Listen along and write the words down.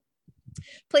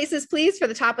Places, please, for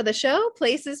the top of the show.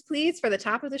 Places, please, for the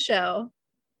top of the show.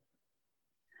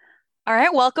 All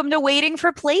right, welcome to Waiting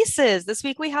for Places. This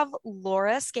week we have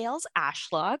Laura Scales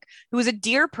Ashlock, who is a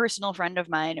dear personal friend of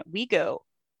mine. We go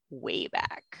way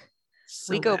back.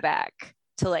 So we go bad. back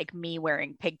to like me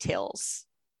wearing pigtails,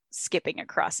 skipping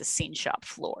across a scene shop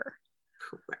floor.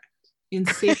 Correct. In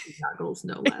safety goggles,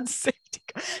 no less.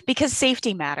 Because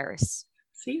safety matters.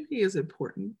 Safety is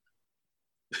important.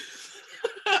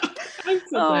 I'm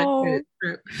so glad you made it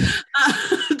trip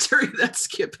during that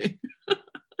skipping.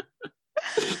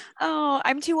 Oh,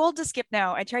 I'm too old to skip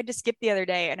now. I tried to skip the other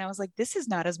day and I was like, this is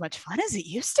not as much fun as it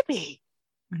used to be.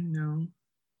 I know.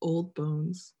 Old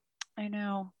bones. I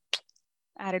know.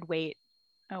 Added weight.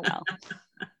 Oh, well.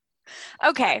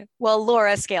 Okay. Well,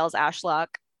 Laura Scales Ashlock,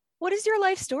 what is your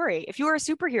life story? If you are a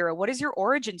superhero, what is your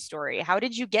origin story? How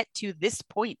did you get to this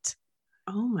point?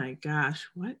 Oh my gosh,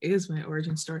 what is my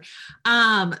origin story?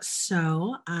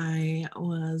 So I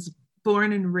was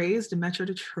born and raised in Metro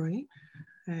Detroit.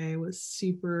 I was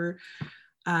super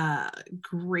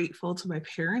grateful to my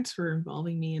parents for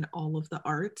involving me in all of the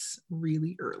arts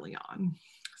really early on.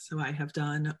 So I have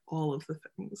done all of the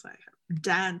things. I have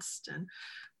danced and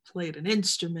played an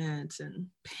instrument and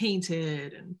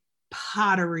painted and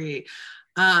pottery.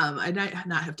 I might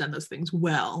not have done those things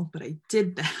well, but I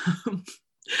did them.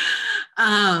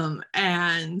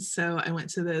 And so I went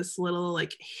to this little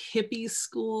like hippie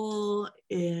school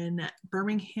in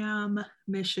Birmingham,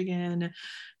 Michigan,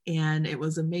 and it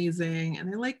was amazing. And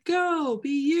they're like, go, be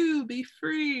you, be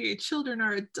free. Children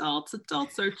are adults,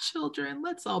 adults are children.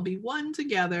 Let's all be one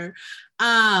together.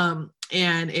 And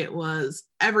it was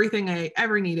everything I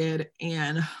ever needed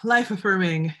and life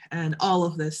affirming and all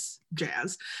of this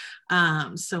jazz.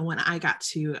 So when I got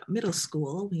to middle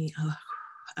school, we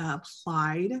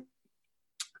applied.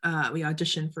 We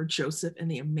auditioned for Joseph in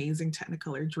the Amazing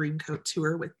Technicolor Dreamcoat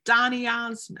tour with Donny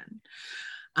Osmond.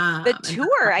 The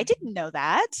tour? I didn't know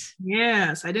that.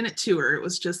 Yes, I didn't tour. It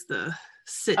was just the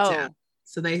sit down.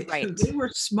 So they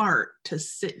were smart to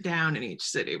sit down in each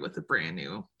city with a brand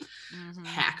new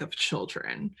pack of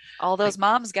children. All those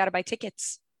moms got to buy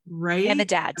tickets. Right. And the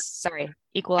dads. Sorry.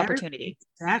 Equal opportunity.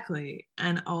 Exactly.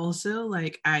 And also,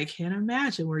 like, I can't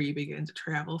imagine where you begin to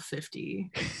travel 50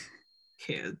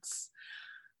 kids.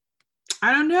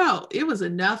 I don't know. It was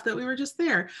enough that we were just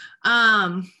there.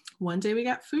 One day we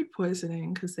got food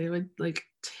poisoning because they would like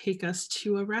take us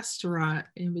to a restaurant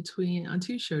in between on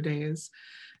 2 show days.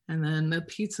 And then the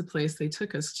pizza place they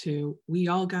took us to, we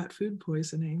all got food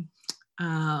poisoning.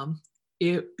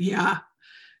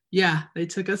 They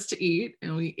took us to eat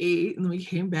and we ate and we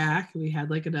came back and we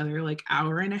had like another like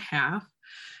hour and a half.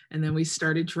 And then we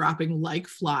started dropping like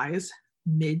flies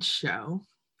mid-show.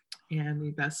 And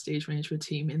the best stage management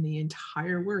team in the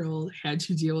entire world had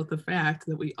to deal with the fact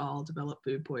that we all developed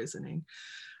food poisoning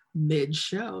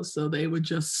mid-show. So they would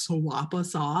just swap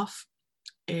us off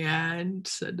and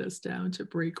send us down to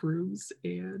break rooms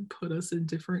and put us in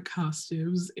different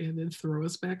costumes and then throw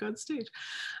us back on stage.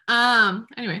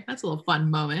 Anyway, that's a little fun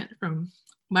moment from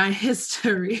my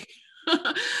history.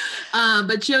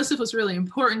 But Joseph was really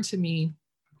important to me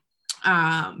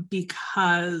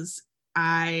because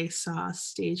I saw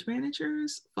stage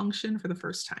managers function for the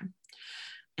first time.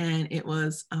 And it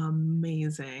was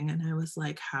amazing. And I was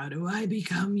like, how do I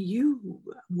become you?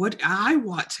 What I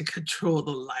want to control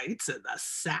the lights and the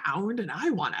sound, and I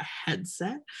want a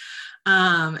headset.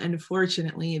 And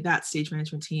fortunately, that stage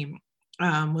management team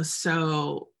was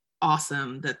so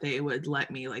awesome that they would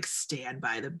let me like stand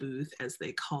by the booth, as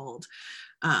they called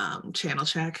channel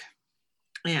check.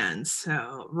 And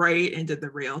so and did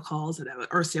the rail calls and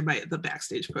or stand by the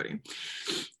backstage podium.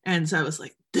 And so I was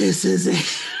like, this is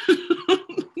it.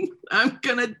 I'm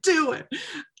gonna do it.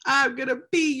 I'm gonna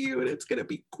be you and it's gonna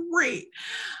be great.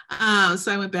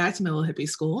 So I went back to middle hippie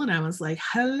school and I was like,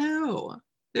 hello,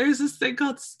 there's this thing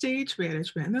called stage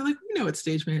management. And they're like, we know what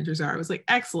stage managers are. I was like,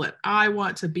 excellent, I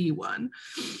want to be one.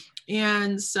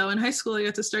 And so in high school, I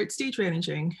got to start stage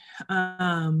managing.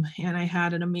 And I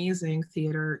had an amazing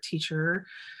theater teacher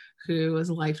who was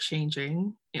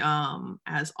life-changing,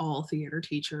 as all theater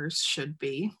teachers should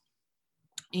be.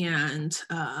 And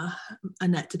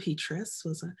Annette DePetris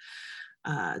was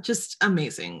a just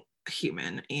amazing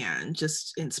human and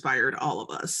just inspired all of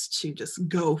us to just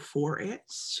go for it.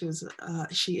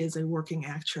 She is a working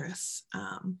actress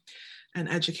and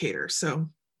educator. So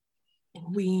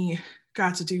we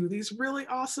got to do these really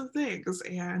awesome things,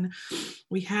 and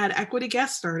we had equity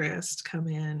guest artists come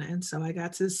in, and so I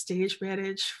got to stage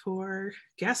manage for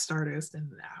guest artists,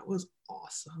 and that was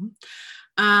awesome.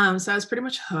 So I was pretty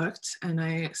much hooked, and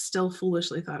I still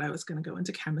foolishly thought I was going to go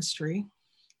into chemistry.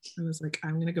 I was like,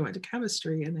 I'm going to go into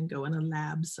chemistry and then go in a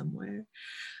lab somewhere.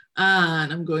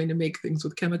 And I'm going to make things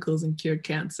with chemicals and cure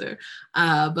cancer.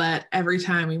 But every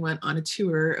time we went on a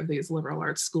tour of these liberal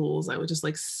arts schools, I would just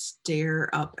like stare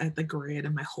up at the grid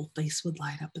and my whole face would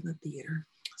light up in the theater.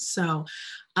 So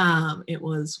it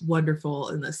was wonderful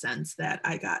in the sense that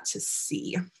I got to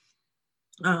see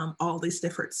all these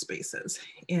different spaces.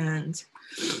 And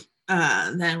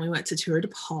then we went to tour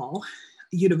DePaul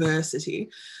University.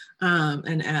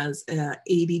 And as an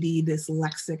ADD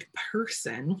dyslexic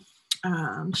person,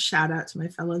 shout out to my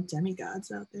fellow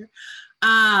demigods out there.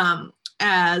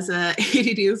 As a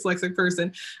ADD dyslexic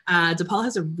person, DePaul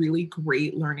has a really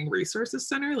great learning resources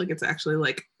center. Like it's actually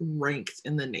like ranked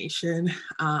in the nation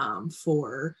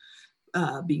for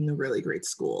being a really great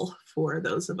school for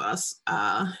those of us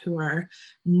who are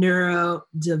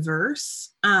neurodiverse.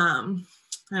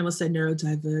 I almost said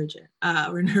neurodivergent.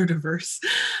 We're neurodiverse.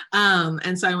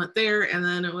 And so I went there, and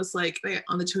then it was like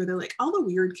on the tour, they're like, all the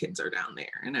weird kids are down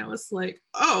there. And I was like,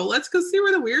 oh, let's go see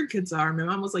where the weird kids are. My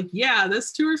mom was like, yeah,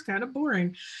 this tour is kind of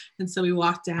boring. And so we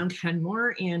walked down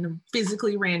Kenmore and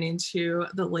physically ran into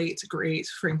the late, great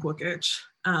Frank Wukich.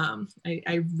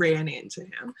 I ran into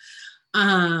him.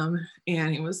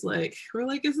 And he was like, we're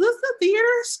like, is this the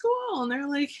theater school? And they're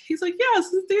like, he's like, yeah,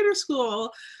 it's the theater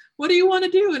school. What do you want to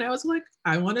do? And I was like,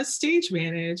 I want to stage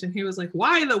manage. And he was like,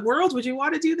 why in the world would you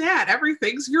want to do that?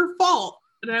 Everything's your fault.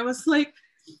 And I was like,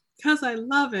 because I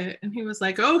love it. And he was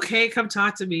like, okay, come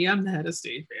talk to me. I'm the head of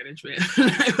stage management. And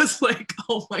I was like,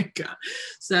 oh my God.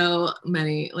 So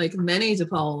many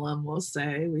DePaul alum will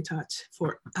say, we talked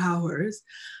for hours.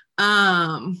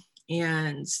 And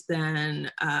then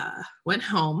went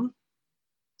home.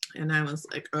 And I was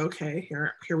like, okay,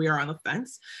 here we are on the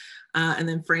fence. And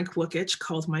then Frank Wukich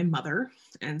called my mother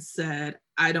and said,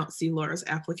 I don't see Laura's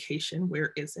application.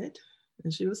 Where is it?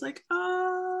 And she was like,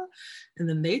 And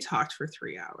then they talked for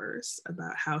 3 hours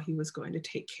about how he was going to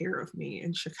take care of me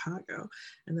in Chicago.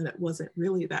 And then it wasn't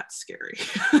really that scary.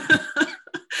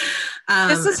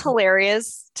 This is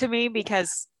hilarious to me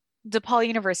because DePaul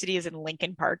University is in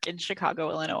Lincoln Park in Chicago,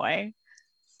 Illinois.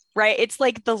 Right? It's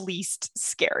like the least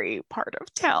scary part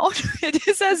of town. It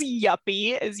is as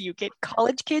yuppie as you get.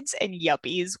 College kids and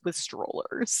yuppies with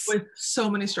strollers. With so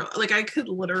many strollers. Like I could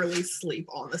literally sleep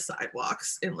on the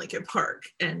sidewalks in Lincoln Park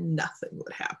and nothing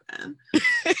would happen.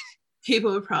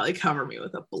 People would probably cover me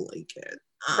with a blanket.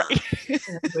 Right.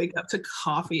 And I'd wake up to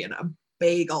coffee and a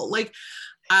bagel. Like,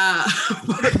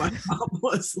 but my mom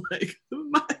was like,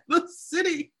 the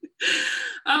city.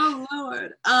 Oh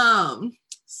Lord.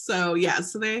 So yeah,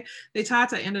 so they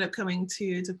taught. I ended up coming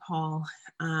to DePaul,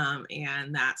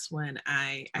 and that's when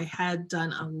I had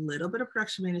done a little bit of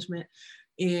production management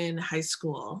in high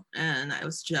school, and I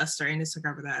was just starting to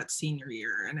discover that senior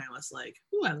year, and I was like,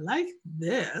 "Ooh, I like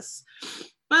this,"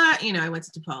 but I went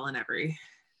to DePaul, and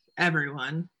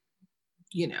everyone,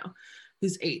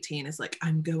 who's 18 is like,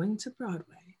 "I'm going to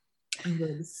Broadway. I'm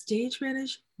going to stage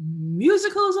manage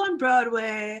musicals on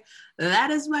Broadway.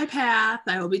 That is my path.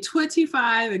 I will be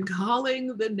 25 and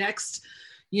calling the next,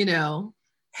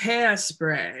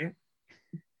 Hairspray."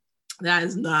 That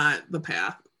is not the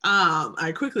path.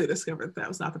 I quickly discovered that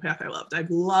was not the path I loved.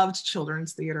 I've loved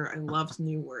children's theater. I loved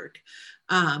new work.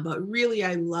 But really,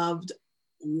 I loved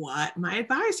what my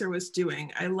advisor was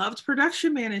doing. I loved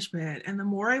production management. And the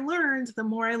more I learned, the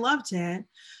more I loved it.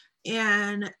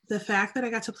 And the fact that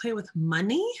I got to play with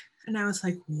money, and I was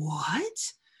like,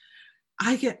 what?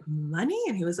 I get money?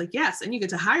 And he was like, yes. And you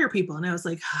get to hire people. And I was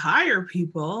like, hire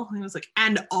people? And he was like,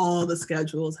 and all the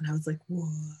schedules. And I was like, whoa.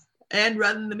 And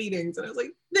run the meetings. And I was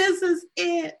like, this is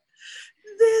it.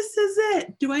 This is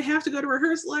it. Do I have to go to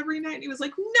rehearsal every night? And he was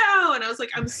like, no. And I was like,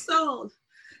 I'm sold.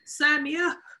 Sign me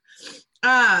up.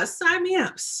 Sign me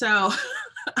up. So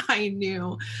I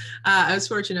knew, I was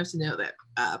fortunate enough to know that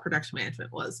production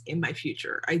management was in my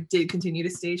future. I did continue to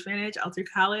stage manage all through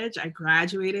college. I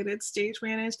graduated at stage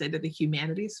managed. I did the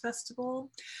Humanities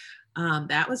Festival.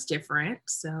 That was different.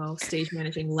 So stage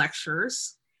managing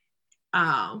lectures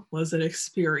was an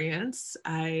experience.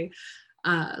 I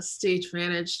stage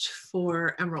managed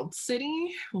for Emerald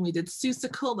City when we did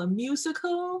Seussical the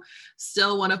Musical.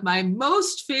 Still one of my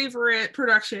most favorite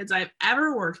productions I've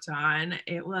ever worked on.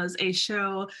 It was a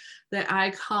show that I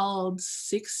called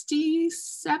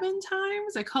 67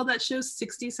 times. I called that show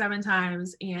 67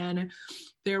 times, and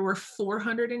there were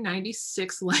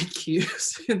 496 light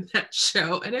cues in that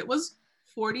show, and it was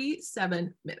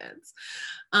 47 minutes.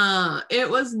 It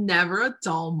was never a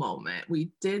dull moment. We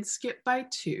did skip by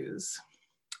twos.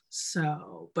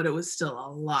 But it was still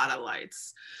a lot of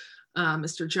lights.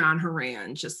 Mr. John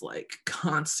Horan just like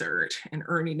concert, and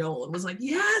Ernie Nolan was like,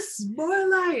 yes, more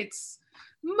lights.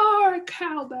 more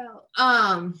cowbell.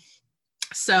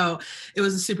 So it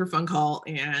was a super fun call,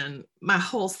 and my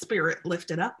whole spirit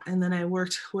lifted up. And then I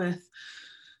worked with,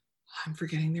 I'm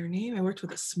forgetting their name. I worked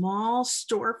with a small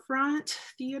storefront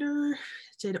theater,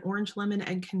 did Orange Lemon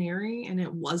Egg Canary, and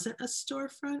it wasn't a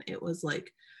storefront. It was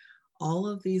like all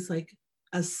of these like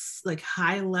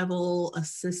high level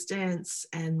assistants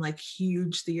and like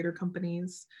huge theater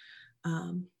companies.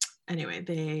 Anyway,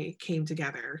 they came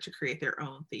together to create their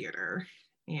own theater.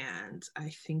 And I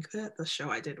think that the show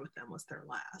I did with them was their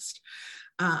last.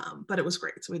 But it was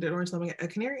great. So we did Orange Lemon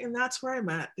Egg Canary, and that's where I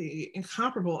met the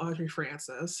incomparable Audrey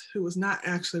Francis, who was not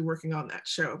actually working on that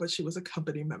show, but she was a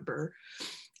company member.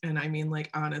 And I mean,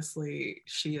 like, honestly,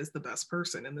 she is the best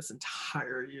person in this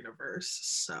entire universe.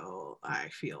 So I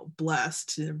feel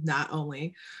blessed to have not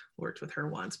only worked with her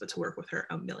once, but to work with her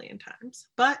a million times.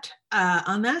 But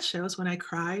on that show is when I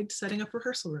cried setting up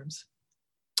rehearsal rooms.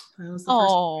 I was the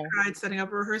first one I cried setting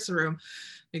up a rehearsal room,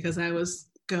 because I was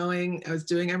doing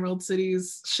Emerald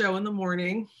City's show in the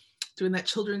morning, doing that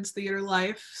children's theater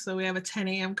life. So we have a 10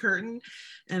 a.m. curtain,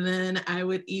 and then I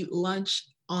would eat lunch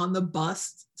on the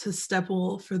bus to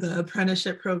Steppenwolf for the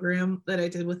apprenticeship program that I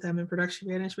did with them in production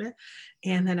management.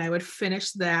 And then I would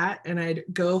finish that, and I'd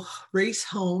go race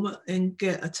home and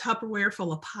get a Tupperware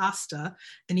full of pasta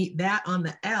and eat that on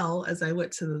the L as I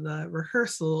went to the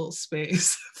rehearsal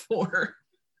space for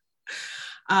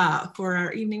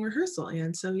our evening rehearsal.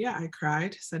 And so, yeah, I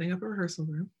cried setting up a rehearsal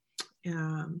room.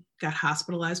 Got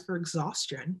hospitalized for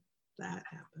exhaustion. That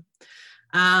happened.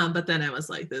 But then I was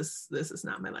like, this is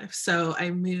not my life. So I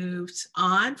moved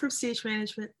on from stage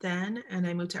management then, and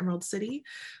I moved to Emerald City.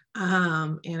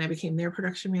 And I became their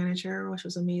production manager, which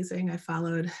was amazing. I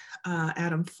followed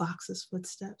Adam Fox's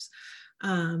footsteps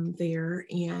there,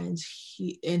 and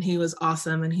he was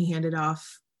awesome, and he handed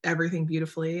off everything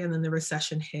beautifully. And then the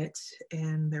recession hit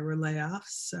and there were layoffs.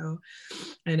 So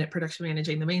I ended up production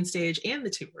managing the main stage and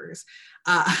the tours,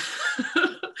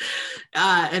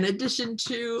 in addition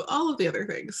to all of the other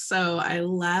things. So I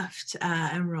left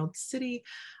Emerald City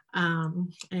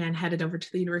and headed over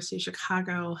to the University of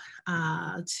Chicago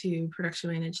to production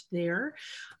manage there,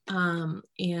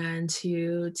 and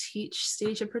to teach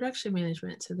stage and production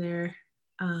management to the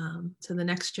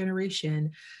next generation.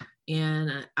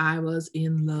 And I was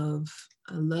in love.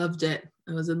 I loved it.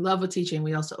 I was in love with teaching.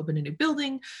 We also opened a new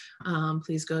building.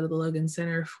 Please go to the Logan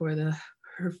Center for the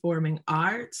Performing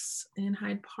Arts in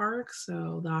Hyde Park.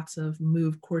 So lots of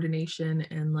move coordination,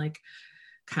 and like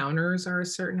counters are a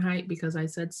certain height because I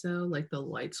said so. Like the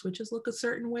light switches look a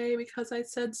certain way because I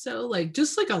said so. Like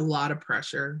just like a lot of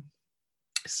pressure.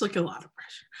 It's like a lot of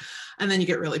pressure. And then you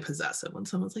get really possessive when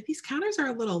someone's like, these counters are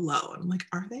a little low. And I'm like,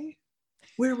 are they?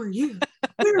 Where were you?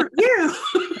 Where were you?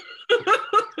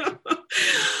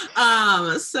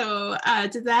 So I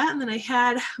did that, and then I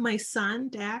had my son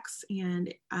Dax,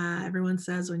 and everyone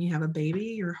says when you have a baby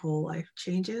your whole life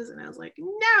changes, and I was like,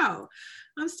 no,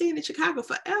 I'm staying in Chicago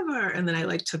forever. And then I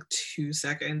like took 2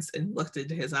 seconds and looked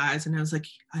into his eyes, and I was like,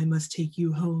 I must take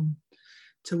you home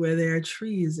to where there are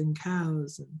trees and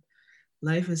cows and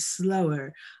life is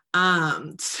slower.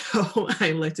 So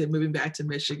I looked at moving back to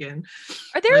Michigan.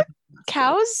 Are there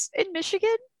cows in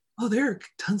Michigan? Oh, there are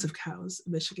tons of cows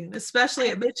in Michigan, especially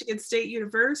at Michigan State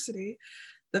University,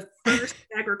 the first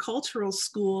agricultural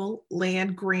school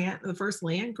the first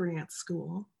land grant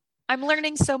school. I'm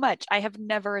learning so much. I have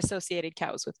never associated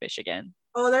cows with Michigan.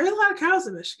 Oh, there's a lot of cows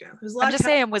in Michigan. I'm just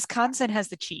saying, Wisconsin has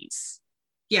the cheese.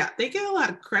 Yeah, they get a lot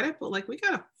of credit, but like we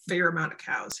got a fair amount of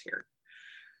cows here.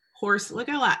 Horse, look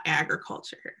at a lot of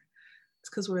agriculture here. It's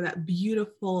because we're that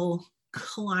beautiful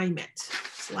climate.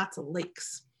 There's lots of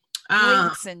lakes.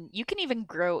 And you can even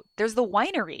grow, there's the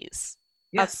wineries.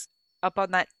 Yes. Up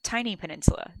on that tiny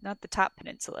peninsula, not the top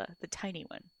peninsula, the tiny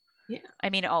one. Yeah. I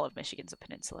mean, all of Michigan's a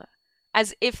peninsula.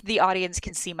 As if the audience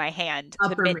can see my hand,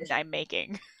 the mitten I'm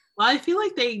making. Well, I feel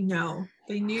like they know.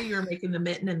 They knew you were making the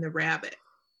mitten and the rabbit.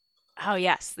 Oh,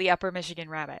 yes. The Upper Michigan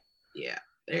rabbit. Yeah.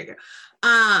 There you go.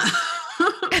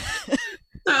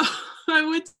 So I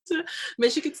went to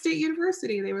Michigan State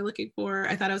University. They were looking for,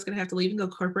 I thought I was going to have to leave and go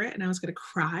corporate, and I was going to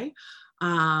cry.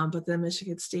 But then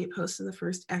Michigan State posted the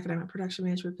first academic production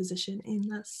management position in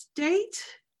the state.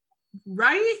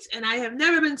 Right? And I have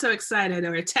never been so excited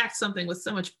or attacked something with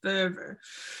so much fervor.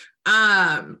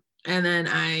 And then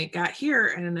I got here,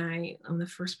 and I'm the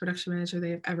first production manager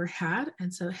they've ever had.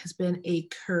 And so it has been a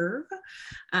curve.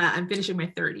 I'm finishing my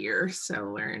 3rd year.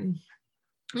 So we're in,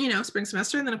 spring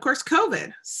semester, and then of course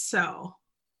COVID. So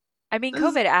I mean,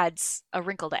 COVID adds a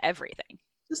wrinkle to everything.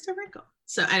 Just a wrinkle.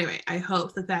 So anyway, I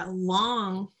hope that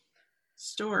long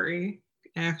story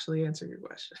actually answered your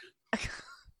question.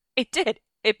 It did.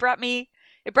 It brought me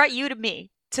It brought you to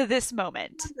me, to this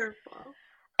moment. Wonderful.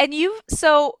 And you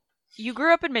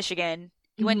grew up in Michigan.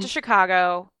 You went to Mhm.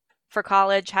 Chicago for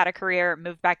college, had a career,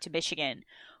 moved back to Michigan.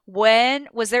 When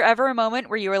was there ever a moment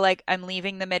where you were like, I'm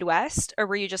leaving the Midwest? Or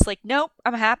were you just like, nope,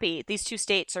 I'm happy. These two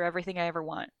states are everything I ever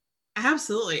want?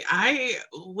 Absolutely. I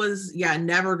was, yeah,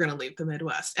 never going to leave the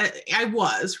Midwest. I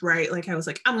was, right? Like, I was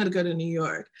like, I'm going to go to New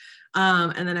York.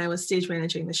 And then I was stage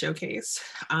managing the showcase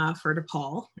for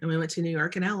DePaul, and we went to New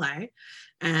York and LA.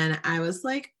 And I was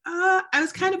like, I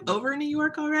was kind of over New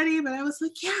York already, but I was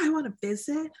like, yeah, I want to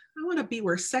visit. I want to be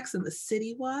where Sex and the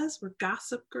City was, where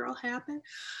Gossip Girl happened.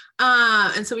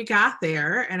 And so we got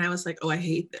there, and I was like, oh, I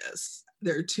hate this.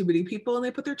 There are too many people, and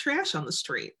they put their trash on the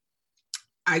street.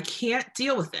 I can't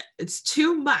deal with it. It's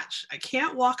too much. I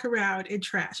can't walk around in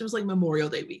trash. It was like Memorial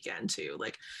Day weekend too.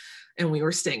 Like, and we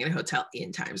were staying in a hotel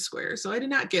in Times Square. So I did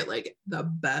not get like the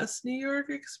best New York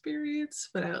experience,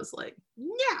 but I was like,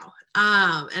 no.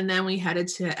 And then we headed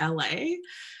to LA,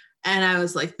 and I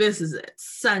was like, this is it.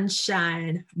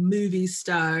 Sunshine, movie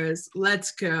stars,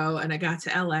 let's go. And I got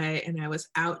to LA, and I was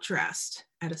outdressed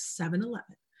at a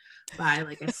 7-Eleven by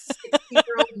like a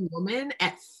 60-year-old woman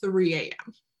at 3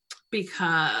 a.m.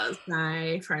 because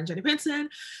my friend Jenny Pinson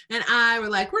and I were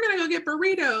like, we're going to go get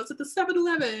burritos at the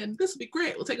 7-Eleven. This will be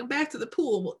great. We'll take them back to the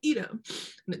pool. We'll eat them.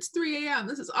 And it's 3 a.m.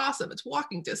 This is awesome. It's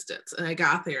walking distance. And I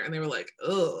got there, and they were like,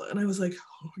 oh, and I was like,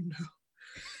 oh no.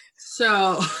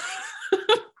 So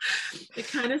it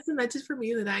kind of cemented for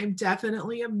me that I'm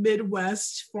definitely a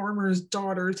Midwest farmer's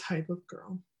daughter type of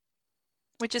girl.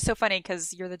 Which is so funny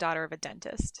because you're the daughter of a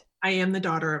dentist. I am the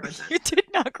daughter of a dentist. You did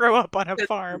not grow up on a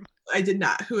farm. I did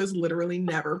not, who has literally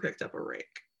never picked up a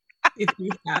rake. If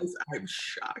he has, I'm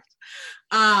shocked.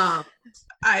 I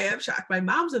am shocked. My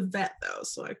mom's a vet though,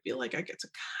 so I feel like I get to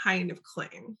kind of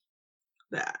claim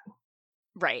that.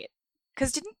 Right.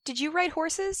 Because did you ride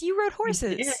horses? You rode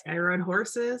horses. I rode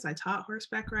horses. I taught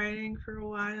horseback riding for a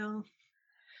while.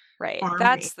 Right.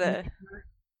 Farming.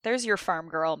 There's your farm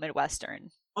girl Midwestern.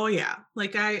 Oh yeah.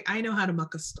 Like I know how to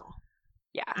muck a stall.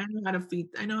 Yeah. I know how to feed,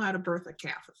 I know how to birth a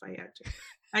calf if I had to.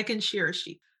 I can shear a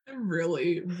sheep. I'm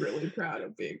really, really proud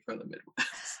of being from the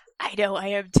Midwest. I know, I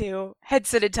am too.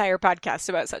 Hence an entire podcast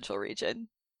about Central Region.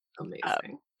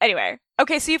 Amazing. Anyway,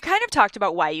 okay, so you've kind of talked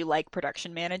about why you like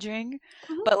production managing,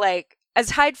 but like,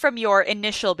 aside from your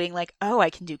initial being like, oh, I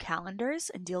can do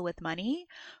calendars and deal with money,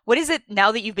 what is it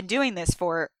now that you've been doing this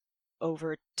for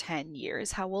over 10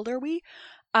 years? How old are we?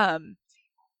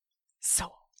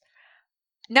 So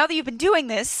now that you've been doing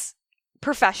this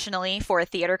professionally for a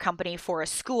theater company, for a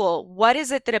school, what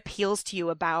is it that appeals to you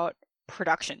about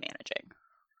production managing?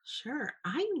 Sure.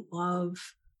 I love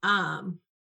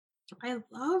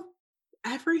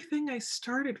everything I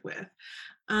started with.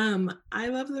 I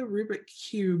love the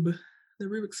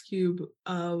Rubik's Cube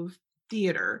of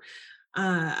theater.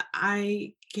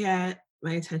 I get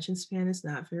my attention span is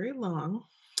not very long,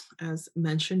 as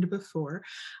mentioned before.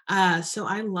 So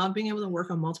I love being able to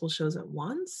work on multiple shows at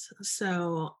once.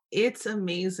 So it's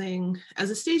amazing.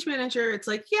 As a stage manager, it's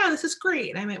like, yeah, this is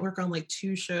great. I might work on like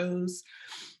 2 shows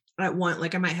at once.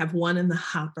 Like I might have one in the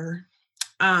hopper.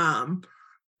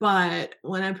 But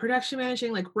when I'm production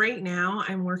managing, like right now,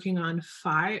 I'm working on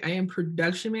 5. I am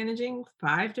production managing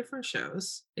 5 different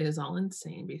shows. It is all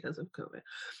insane because of COVID.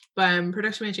 But I'm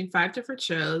production managing 5 different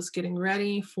shows, getting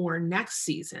ready for next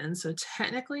season. So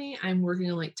technically, I'm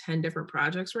working on like 10 different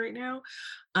projects right now.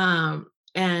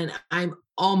 And I'm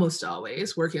almost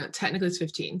always working on, technically it's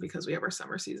 15 because we have our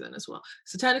summer season as well.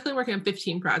 So technically I'm working on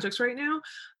 15 projects right now.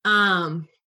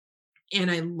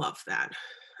 And I love that.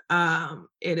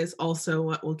 It is also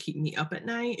what will keep me up at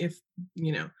night if,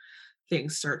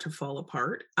 things start to fall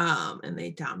apart and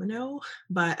they domino.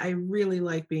 But I really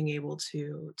like being able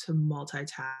to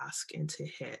multitask and to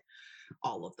hit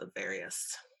all of the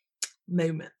various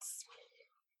moments.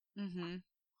 Mm-hmm.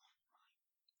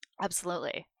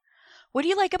 Absolutely. What do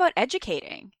you like about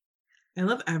educating? I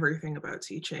love everything about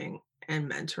teaching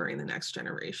and mentoring the next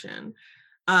generation.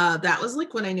 That was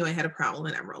like when I knew I had a problem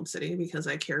in Emerald City because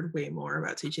I cared way more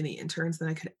about teaching the interns than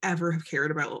I could ever have cared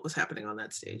about what was happening on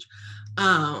that stage.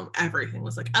 Everything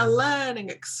was like a learning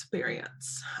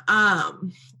experience.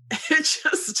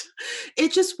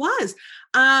 It just was.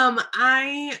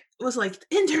 I was like,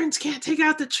 interns can't take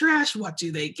out the trash. What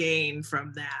do they gain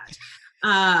from that?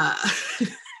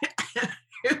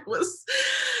 It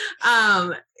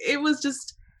was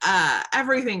just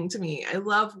everything to me. I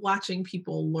love watching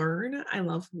people learn. I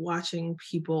love watching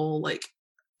people like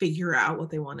figure out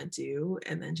what they want to do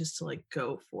and then just to like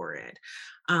go for it.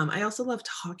 I also love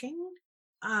talking.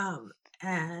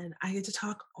 And I get to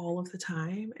talk all of the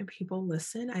time and people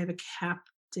listen. I have a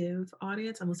captive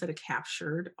audience. I almost said a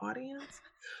captured audience.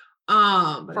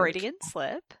 But Freudian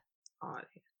slip.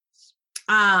 Audience.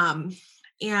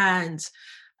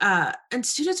 And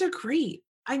students are great.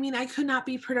 I mean, I could not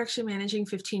be production managing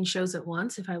 15 shows at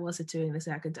once if I wasn't doing this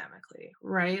academically,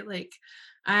 right? Like,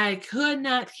 I could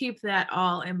not keep that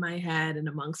all in my head and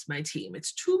amongst my team.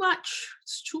 It's too much.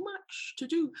 It's too much to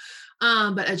do.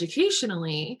 But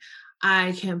educationally,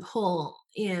 I can pull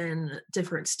in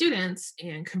different students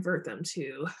and convert them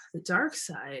to the dark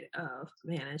side of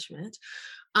management.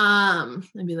 And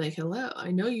be like, hello,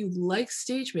 I know you like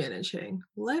stage managing.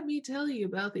 Let me tell you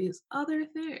about these other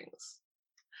things.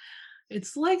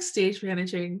 It's like stage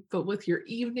managing, but with your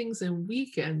evenings and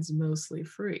weekends mostly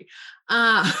free.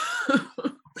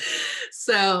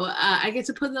 So I get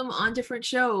to put them on different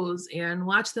shows and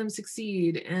watch them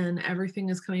succeed, and everything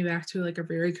is coming back to like a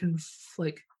very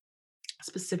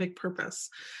specific purpose.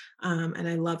 And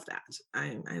I love that.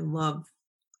 I love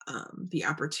the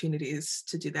opportunities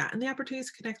to do that, and the opportunities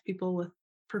to connect people with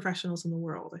professionals in the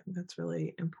world. I think that's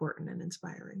really important and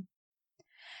inspiring.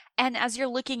 And as you're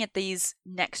looking at these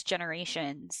next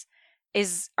generations,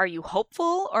 are you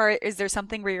hopeful, or is there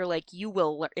something where you're like, you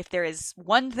will, if there is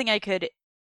one thing I could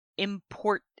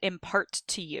impart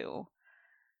to you,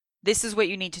 this is what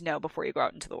you need to know before you go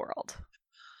out into the world?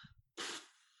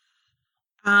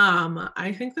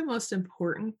 I think the most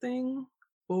important thing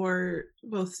for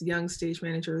both young stage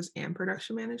managers and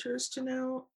production managers to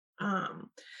know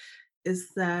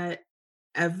is that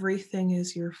everything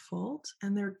is your fault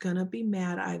and they're gonna be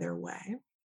mad either way.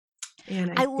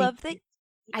 And I love that.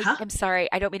 I'm sorry,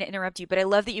 I don't mean to interrupt you, but I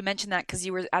love that you mentioned that, because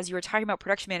as you were talking about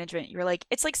production management, you were like,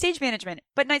 it's like stage management,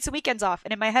 but nights and weekends off.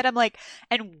 And in my head, I'm like,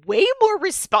 and way more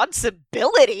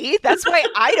responsibility. That's why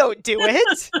I don't do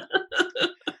it.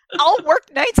 I'll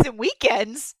work nights and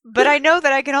weekends, but I know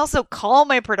that I can also call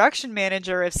my production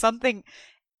manager if something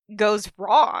goes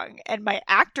wrong and my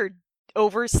actor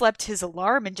overslept his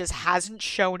alarm and just hasn't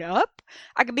shown up.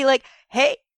 I can be like,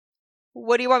 hey,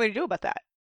 what do you want me to do about that?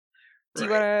 Do you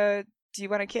want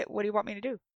to what do you want me to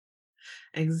do?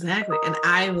 Exactly. And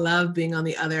I love being on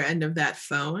the other end of that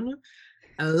phone.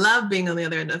 I love being on the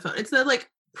other end of the phone. It's like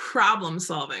problem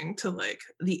solving to like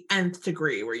the nth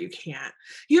degree, where you have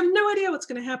no idea what's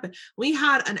going to happen. We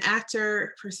had an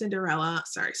actor for Cinderella.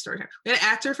 Sorry, story time. We had an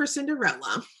actor for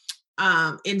Cinderella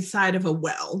inside of a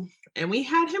well. And we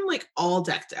had him like all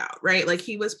decked out, right? Like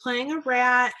he was playing a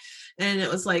rat, and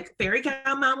it was like Fairy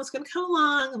Godmom was going to come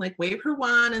along and like wave her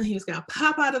wand, and he was going to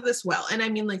pop out of this well. And I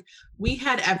mean, like we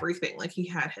had everything. Like he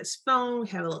had his phone, we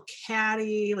had a little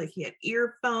caddy, like he had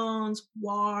earphones,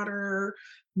 water,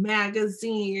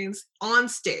 magazines on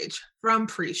stage from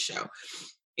pre-show,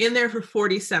 in there for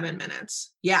 47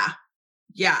 minutes. Yeah,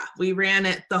 we ran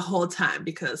it the whole time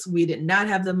because we did not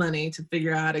have the money to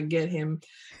figure out how to get him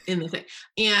in the thing.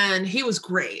 And he was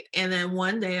great. And then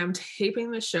one day I'm taping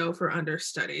the show for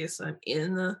understudies. So I'm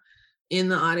in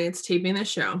the audience taping the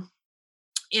show.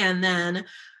 And then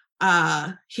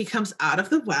he comes out of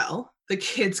the well. The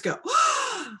kids go,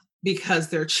 because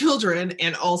they're children,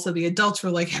 and also the adults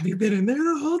were like, have you been in there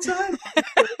the whole time?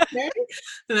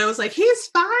 And I was like, he's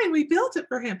fine, we built it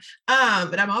for him.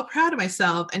 But I'm all proud of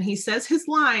myself. And he says his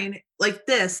line like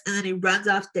this, and then he runs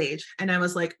off stage, and I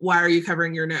was like, why are you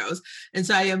covering your nose? And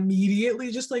so I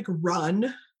immediately just like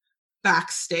run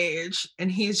backstage,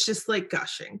 and he's just like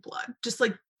gushing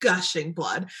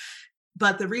blood.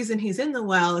 But the reason he's in the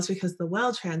well is because the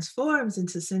well transforms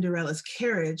into Cinderella's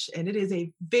carriage, and it is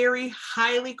a very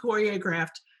highly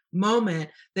choreographed moment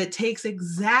that takes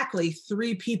exactly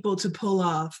 3 people to pull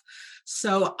off.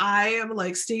 So I am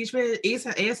like, stage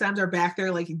ASMs are back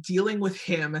there like dealing with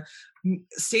him.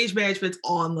 Stage management's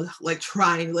on like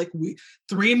trying, like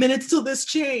 3 minutes till this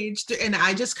changed, and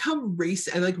I just come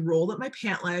racing. I like rolled up my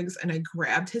pant legs and I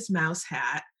grabbed his mouse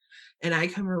hat, and I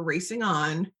come racing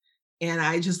on. And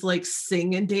I just like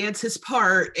sing and dance his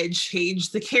part and change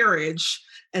the carriage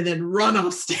and then run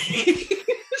off stage.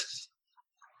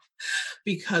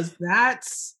 Because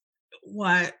that's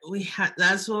what we had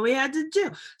to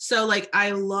do. So like I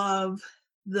love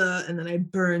and then I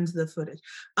burned the footage.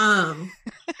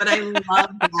 But I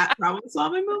love that problem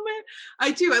solving moment.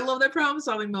 I love that problem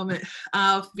solving moment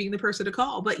of being the person to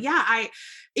call. But yeah,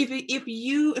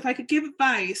 if I could give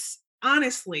advice,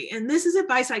 honestly, and this is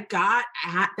advice I got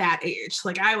at that age.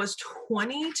 Like I was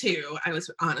 22. I was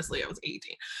 18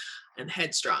 and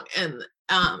headstrong. And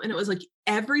it was like,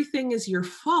 everything is your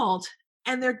fault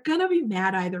and they're going to be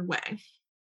mad either way.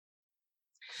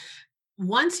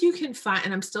 Once you can find,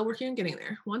 and I'm still working on getting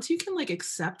there, once you can like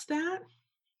accept that,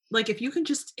 like if you can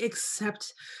just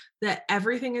accept that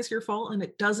everything is your fault and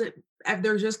it doesn't,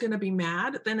 they're just going to be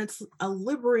mad, then it's a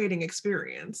liberating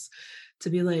experience to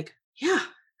be like, yeah,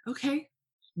 okay,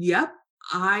 yep,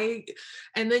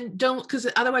 and then don't, because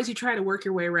otherwise you try to work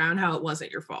your way around how it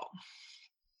wasn't your fault.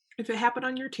 If it happened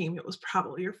on your team, it was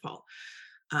probably your fault.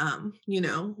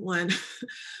 When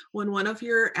when one of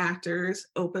your actors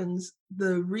opens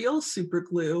the real super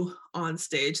glue on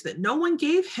stage that no one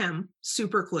gave him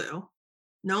super glue.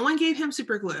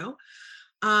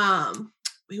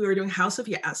 We were doing House of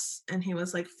Yes, and he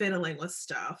was like fiddling with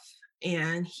stuff,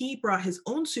 and he brought his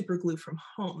own super glue from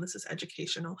home. This is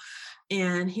educational.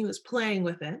 And he was playing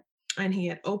with it, and he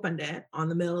had opened it on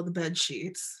the middle of the bed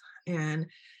sheets, and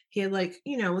he had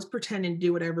was pretending to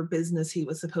do whatever business he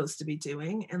was supposed to be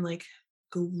doing, and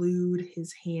glued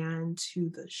his hand to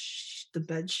the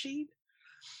bed sheet,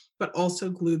 but also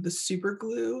glued the super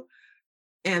glue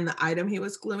and the item he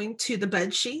was gluing to the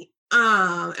bed sheet.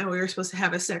 And we were supposed to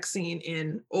have a sex scene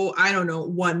in,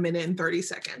 1 minute and 30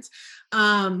 seconds.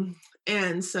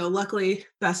 And so luckily,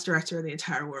 best director in the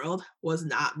entire world was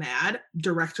not mad.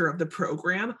 Director of the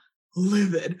program,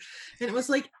 livid. And it was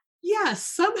like, yes,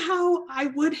 somehow I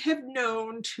would have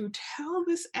known to tell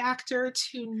this actor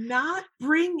to not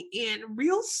bring in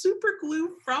real super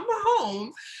glue from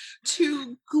home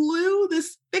to glue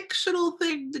this fictional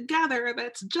thing together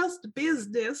that's just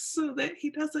business so that he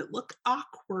doesn't look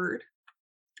awkward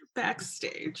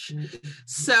backstage.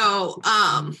 So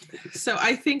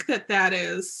I think that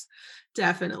is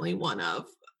definitely one of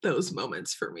those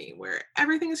moments for me where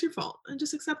everything is your fault, and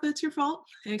just accept that it's your fault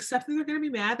and accept that they're going to be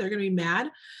mad. They're going to be mad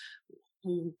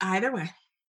either way.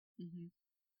 Mm-hmm.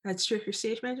 That's true if you're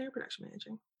stage managing or production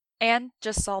managing. And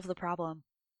just solve the problem.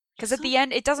 Because at the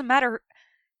end, it doesn't matter.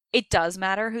 It does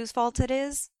matter whose fault it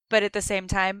is, but at the same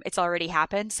time, it's already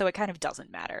happened, so it kind of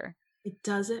doesn't matter. It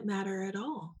doesn't matter at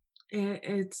all.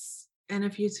 It's, and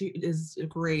if you is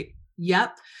great,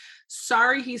 yep,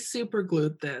 sorry he super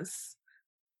glued this.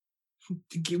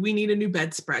 We need a new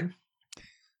bedspread.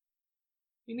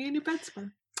 We need a new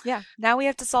bedspread. Yeah, now we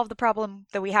have to solve the problem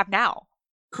that we have now.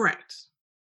 Correct.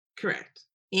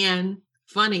 And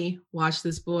funny, watch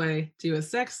this boy do a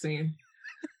sex scene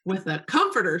with a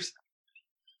comforter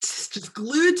just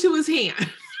glued to his hand.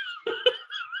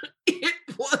 It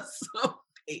was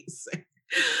amazing.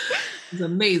 It was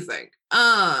amazing.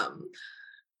 I'm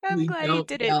glad you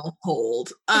did it.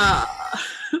 Hold.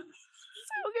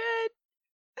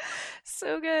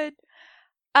 So good.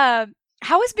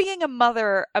 How has being a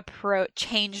mother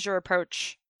changed your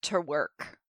approach to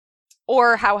work?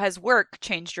 Or how has work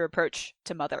changed your approach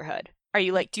to motherhood? Do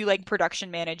you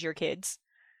production manage your kids?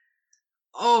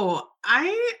 Oh,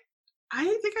 I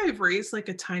think I've raised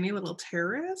a tiny little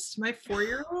terrorist. My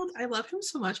 4-year-old, I love him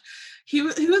so much. He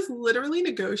was literally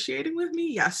negotiating with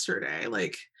me yesterday.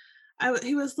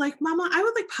 He was like, Mama, I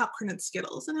would like popcorn and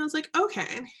Skittles. And I was like,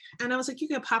 okay. And I was like, you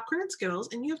get popcorn and Skittles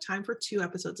and you have time for 2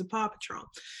 episodes of Paw Patrol.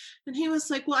 And he was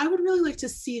like, well, I would really like to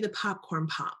see the popcorn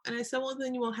pop. And I said, well,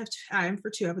 then you won't have time for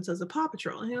 2 episodes of Paw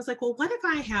Patrol. And he was like, well, what if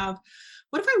I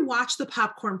watch the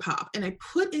popcorn pop and I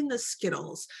put in the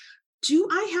Skittles? Do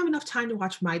I have enough time to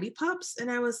watch Mighty Pups?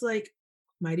 And I was like,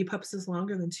 Mighty Pups is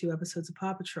longer than 2 episodes of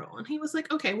Paw Patrol. And he was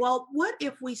like, okay, well, what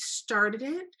if we started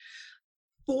it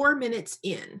 4 minutes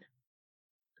in?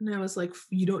 And I was like,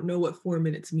 you don't know what 4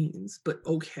 minutes means, but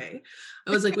okay. I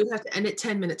was like, we'd have to end it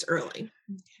 10 minutes early.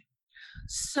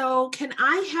 So can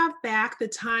I have back the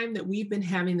time that we've been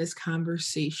having this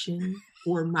conversation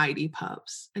for Mighty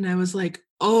Pups? And I was like,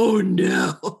 oh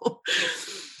no,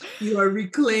 you are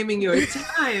reclaiming your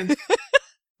time.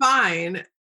 Fine.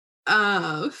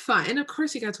 Fine. And of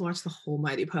course you got to watch the whole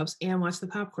Mighty Pups and watch the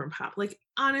popcorn pop.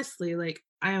 Honestly,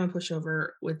 I am a pushover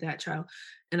with that child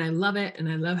and I love it.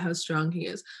 And I love how strong he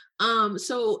is.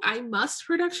 So I must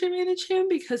production manage him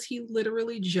because he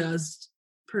literally just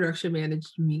production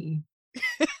managed me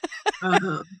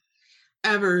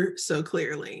ever so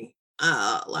clearly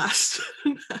last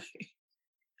night.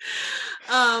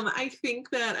 I think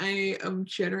that I am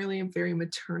generally a very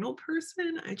maternal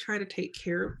person. I try to take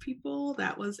care of people.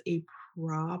 That was a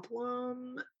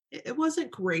problem. It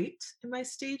wasn't great in my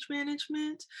stage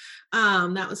management.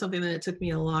 That was something that it took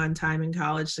me a long time in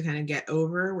college to kind of get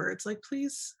over, where it's like,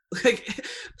 please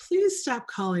stop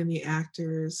calling the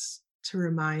actors to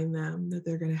remind them that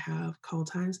they're going to have call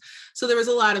times. So there was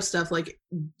a lot of stuff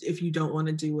if you don't want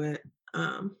to do it,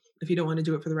 if you don't want to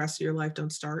do it for the rest of your life,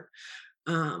 don't start.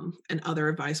 And other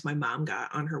advice my mom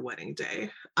got on her wedding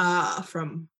day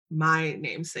from my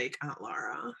namesake, Aunt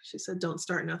Laura. She said, don't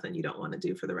start nothing you don't want to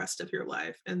do for the rest of your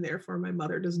life. And therefore my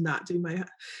mother does not do my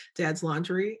dad's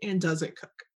laundry and doesn't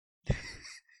cook.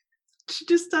 She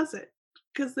just does it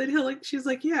because then she's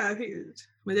like, yeah.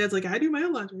 My dad's like, I do my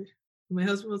own laundry. My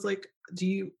husband was like,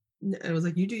 I was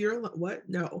like, you do your what?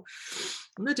 No,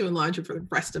 I'm not doing laundry for the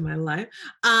rest of my life.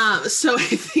 So I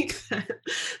think that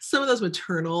some of those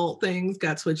maternal things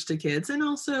got switched to kids, and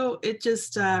also it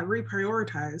just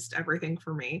reprioritized everything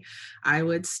for me. I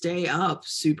would stay up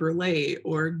super late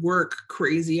or work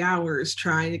crazy hours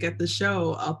trying to get the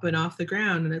show up and off the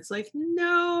ground, and it's like,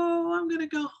 no, I'm gonna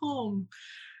go home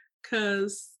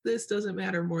because this doesn't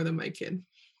matter more than my kid.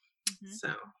 So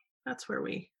that's where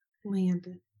we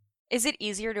landed. Is it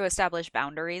easier to establish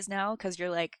boundaries now because you're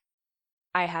like,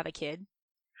 I have a kid?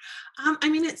 I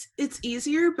mean, it's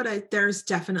easier, but there's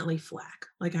definitely flack.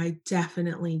 Like, I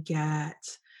definitely get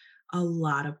a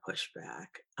lot of pushback,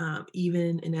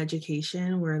 even in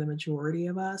education where the majority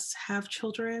of us have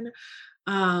children.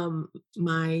 My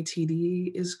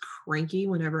TD is cranky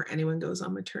whenever anyone goes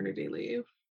on maternity leave.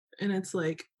 And it's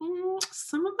like,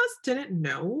 some of us didn't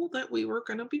know that we were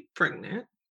going to be pregnant.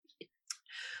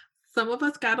 Some of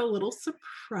us got a little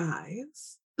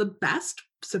surprise, the best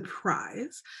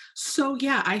surprise. So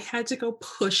yeah, I had to go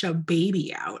push a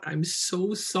baby out. I'm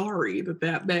so sorry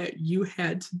that meant you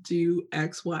had to do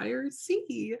X, Y, or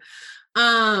Z.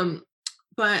 And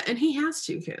he has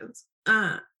 2 kids.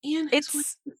 And it's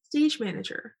the stage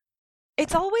manager.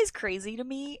 It's always crazy to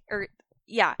me,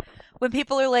 when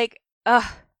people are like,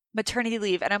 maternity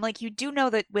leave. And I'm like, you do know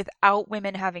that without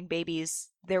women having babies,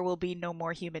 there will be no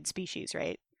more human species,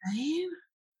 right? Right?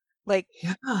 Like,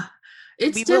 yeah,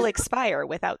 we will expire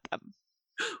without them.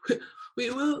 We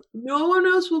will. No one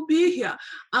else will be here.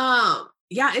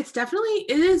 Yeah, it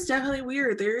is definitely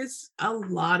weird. There is a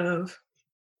lot of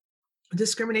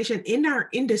discrimination in our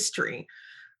industry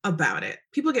about it.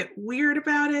 People get weird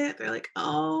about it. They're like,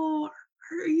 oh,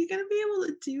 are you going to be able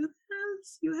to do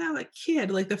this? You have a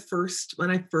kid. Like when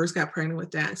I first got pregnant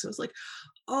with Dax, it was like,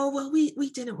 oh, well, we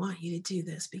didn't want you to do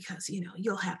this because,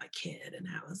 you'll have a kid. And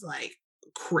I was like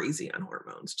crazy on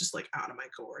hormones, just like out of my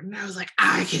gourd. And I was like,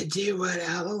 I can do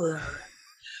whatever.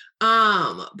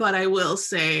 But I will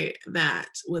say that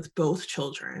with both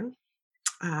children,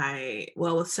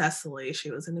 with Cecily,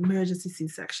 she was an emergency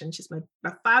C-section. She's my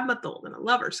 5-month-old and I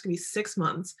love her. She's gonna be 6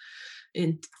 months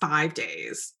in 5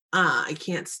 days. I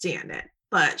can't stand it.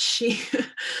 But she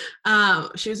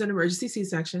was an emergency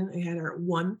C-section. I had her at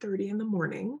 1:30 in the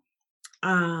morning.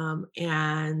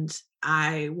 And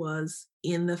I was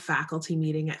in the faculty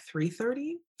meeting at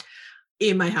 3:30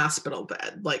 in my hospital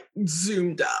bed, like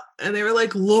zoomed up. And they were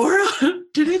like, Laura,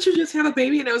 didn't you just have a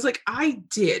baby? And I was like, I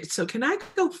did. So can I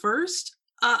go first?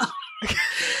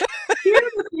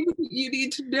 Here's the thing that you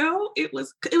need to know. It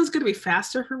was going to be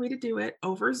faster for me to do it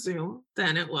over Zoom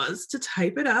than it was to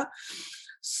type it up.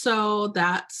 So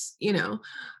that's,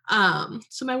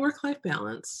 so my work-life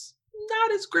balance,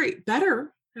 not as great.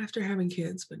 Better after having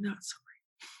kids, but not so great.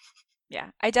 Yeah,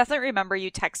 I definitely remember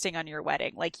you texting on your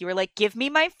wedding. Like, you were like, give me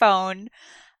my phone.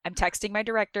 I'm texting my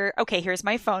director. Okay, here's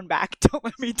my phone back. Don't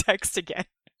let me text again.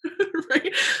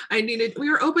 Right. We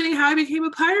were opening How I Became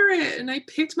a Pirate, and I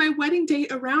picked my wedding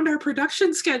date around our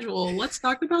production schedule. Let's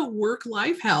talk about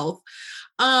work-life health.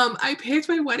 I picked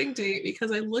my wedding date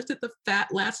because I looked at the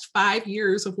last 5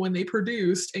 years of when they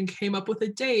produced and came up with a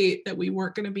date that we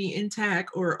weren't going to be in tech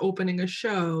or opening a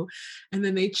show. And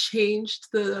then they changed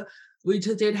we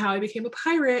just did How I Became a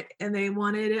Pirate, and they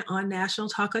wanted it on National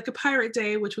Talk Like a Pirate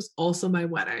Day, which was also my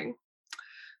wedding.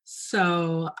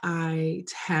 So I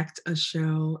tacked a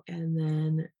show and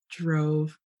then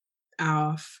drove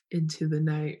off into the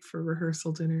night for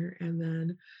rehearsal dinner. And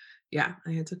then, yeah,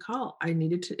 I had to call.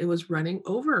 It was running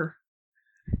over.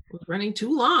 It was running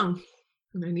too long.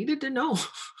 And I needed to know.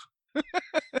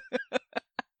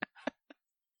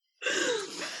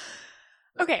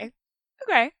 Okay.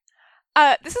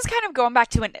 This is kind of going back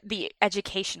to the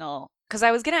educational, because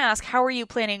I was going to ask, how are you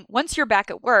planning, once you're back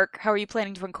at work, how are you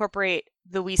planning to incorporate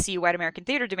the We See White American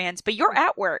Theater demands? But you're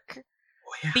at work.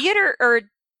 Oh, yeah. Theater or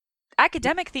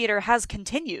academic theater has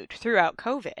continued throughout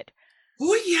COVID.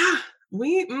 Oh, yeah.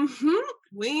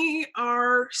 We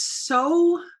are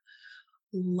so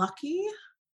lucky.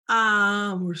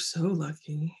 We're so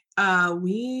lucky.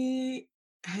 We,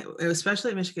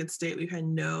 especially at Michigan State, we've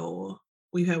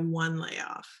had one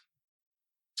layoff.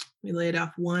 We laid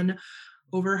off one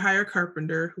over-hire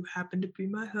carpenter who happened to be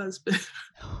my husband.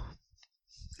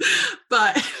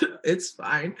 But it's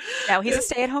fine. Now he's a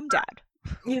stay-at-home dad.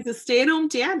 He's a stay-at-home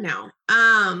dad now.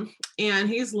 And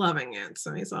he's loving it.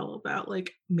 So he's all about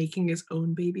like making his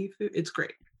own baby food. It's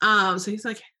great. So he's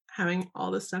like having all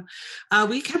this stuff.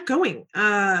 We kept going.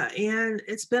 And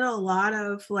it's been a lot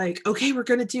of like, okay, we're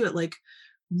gonna do it. Like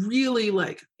really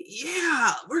like,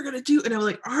 yeah, we're gonna do it. And I'm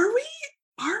like, are we?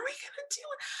 are we gonna do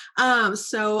it?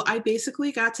 So I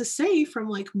basically got to say from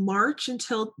like March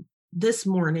until this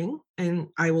morning, and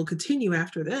I will continue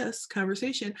after this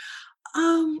conversation.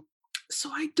 So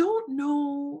I don't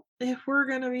know if we're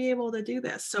gonna be able to do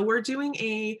this. So we're doing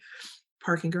a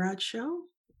parking garage show,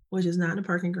 which is not in a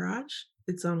parking garage.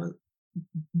 It's on a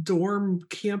dorm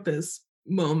campus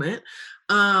moment.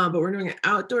 But we're doing an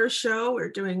outdoor show.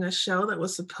 We're doing a show that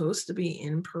was supposed to be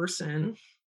in person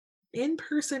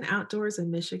outdoors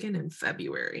in Michigan in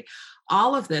February.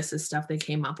 All of this is stuff they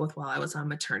came up with while I was on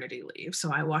maternity leave.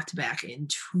 So I walked back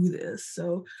into this.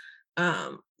 So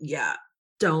yeah,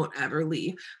 don't ever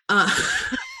leave.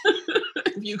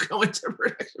 If you go into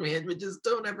production management, just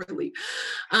don't ever leave.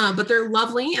 But they're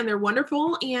lovely and they're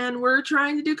wonderful. And we're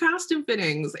trying to do costume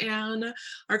fittings. And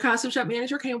our costume shop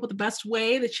manager came up with the best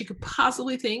way that she could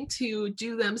possibly think to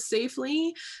do them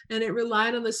safely. And it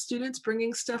relied on the students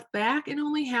bringing stuff back. And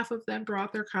only half of them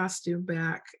brought their costume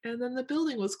back. And then the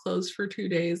building was closed for 2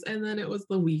 days. And then it was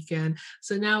the weekend.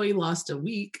 So now we lost a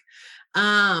week.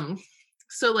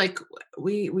 So like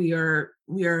we are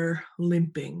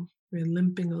limping. We're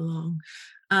limping along.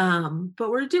 But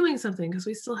we're doing something because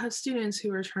we still have students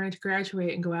who are trying to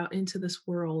graduate and go out into this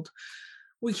world.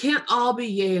 We can't all be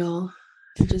Yale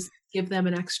and just give them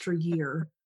an extra year.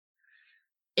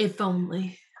 If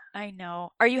only. I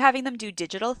know. Are you having them do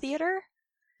digital theater?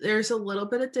 There's a little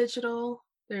bit of digital.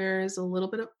 There's a little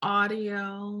bit of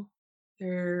audio.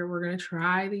 We're going to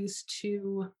try these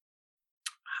 2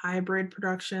 hybrid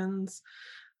productions.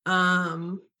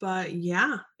 But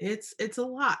yeah, it's a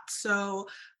lot. So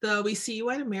the We See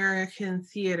White American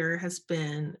Theater has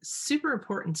been super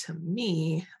important to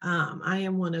me. I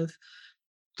am one of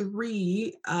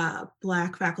 3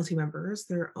 Black faculty members.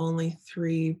 There are only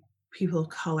 3 people of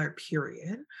color,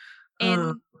 period.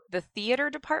 In the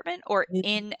theater department or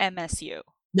in MSU?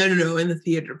 No, in the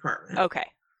theater department. Okay.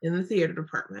 In the theater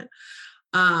department.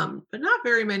 But not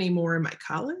very many more in my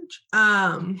college.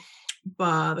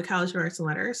 But the College of Arts and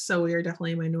Letters. So we are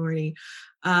definitely a minority.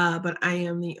 But I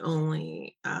am the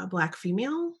only Black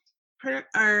female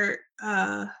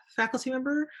faculty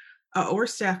member or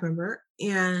staff member.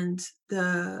 And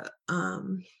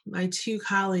my 2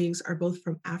 colleagues are both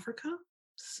from Africa.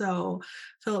 So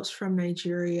Philip's from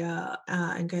Nigeria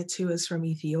and Gatu is from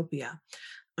Ethiopia.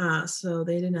 So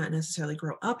they did not necessarily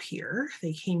grow up here.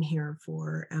 They came here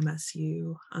for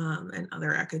MSU and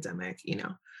other academic,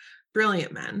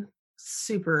 brilliant men,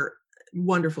 super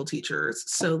wonderful teachers.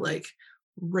 So like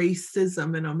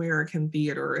racism in American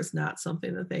theater is not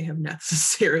something that they have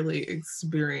necessarily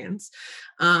experienced.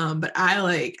 But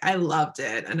I loved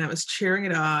it and I was cheering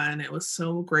it on. It was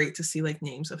so great to see like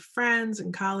names of friends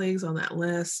and colleagues on that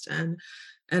list.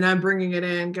 And I'm bringing it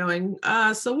in going,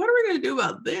 so what are we going to do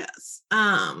about this?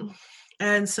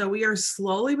 And so we are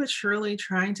slowly but surely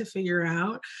trying to figure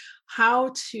out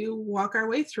how to walk our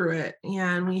way through it.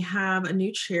 And we have a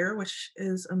new chair, which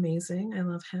is amazing. I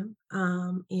love him.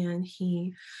 And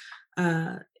he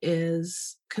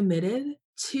is committed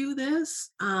to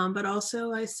this. But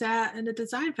also I sat in a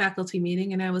design faculty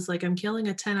meeting and I was like, I'm killing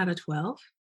a 10 out of 12.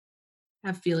 I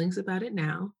have feelings about it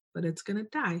now, but it's going to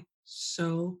die.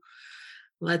 So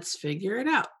let's figure it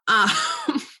out.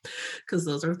 Because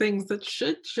those are things that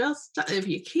should just, if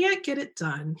you can't get it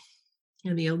done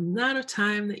in the amount of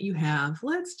time that you have,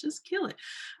 let's just kill it.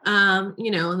 And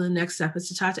the next step is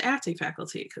to talk to acting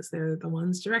faculty because they're the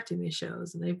ones directing these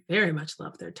shows and they very much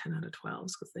love their 10 out of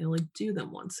 12s because they only do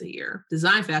them once a year.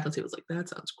 Design faculty was like, that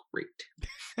sounds great.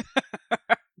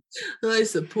 I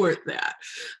support that.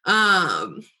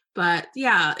 But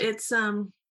yeah,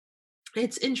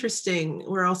 it's interesting.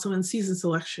 We're also in season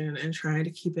selection and trying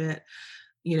to keep it,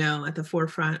 at the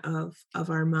forefront of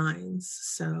our minds.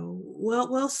 So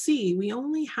we'll see. We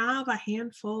only have a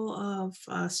handful of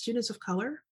students of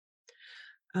color.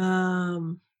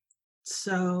 And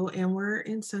we're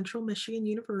in Central Michigan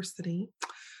University,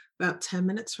 about 10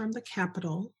 minutes from the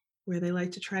Capitol, where they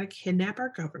like to try to kidnap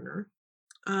our governor.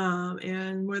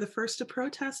 And we're the first to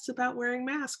protest about wearing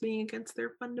masks being against their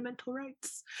fundamental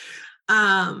rights.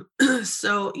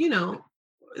 So,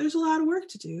 there's a lot of work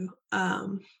to do.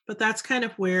 But that's kind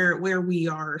of where we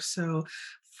are. So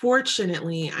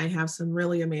fortunately, I have some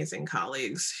really amazing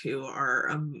colleagues who are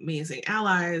amazing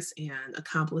allies and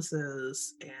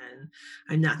accomplices. And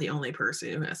I'm not the only person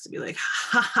who has to be like,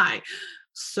 hi.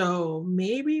 So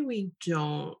maybe we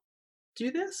don't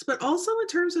do this, but also in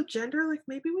terms of gender, like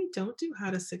maybe we don't do How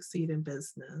to Succeed in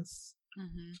Business.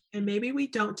 Mm-hmm. And maybe we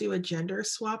don't do a gender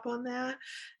swap on that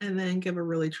and then give a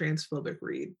really transphobic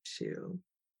read to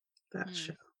that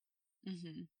show.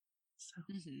 Mm-hmm. So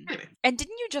anyway. And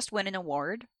didn't you just win an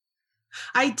award?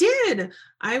 I did.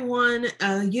 I won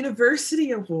a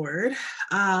university award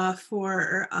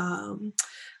for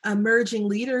emerging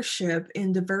leadership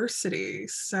in diversity.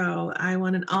 So I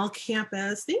won an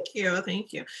all-campus, thank you,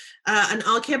 an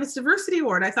all-campus diversity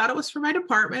award. I thought it was for my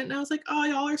department, and I was like, oh,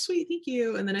 y'all are sweet, thank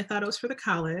you. And then I thought it was for the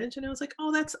college, and I was like,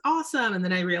 oh, that's awesome. And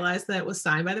then I realized that it was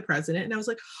signed by the president, and I was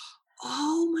like,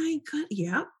 oh my god,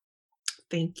 yeah,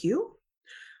 thank you.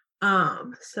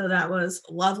 So that was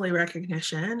lovely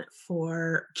recognition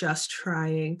for just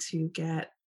trying to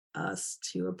get us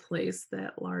to a place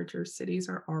that larger cities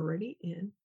are already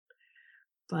in.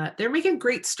 But they're making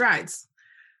great strides.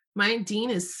 My dean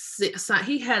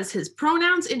he has his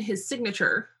pronouns in his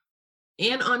signature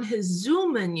and on his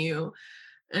Zoom menu,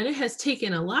 and it has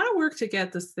taken a lot of work to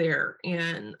get this there.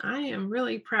 And I am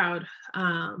really proud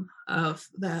of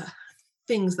the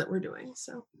things that we're doing.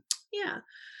 So, yeah.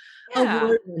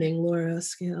 Award-winning Laura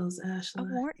Scales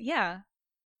Ashlock. Award, yeah.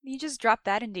 You just drop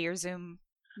that into your Zoom.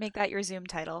 Make that your Zoom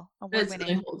title. Award-winning. That's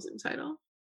my whole Zoom title.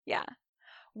 Yeah.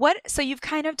 So you've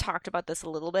kind of talked about this a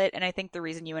little bit, and I think the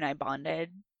reason you and I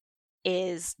bonded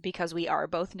is because we are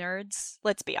both nerds.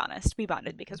 Let's be honest. We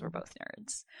bonded because we're both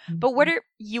nerds. Mm-hmm. But what are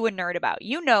you a nerd about?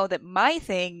 You know that my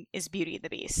thing is Beauty and the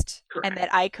Beast. Correct. And that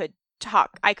I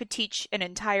could teach an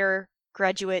entire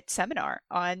graduate seminar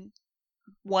on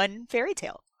one fairy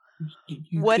tale.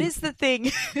 What is the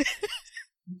thing?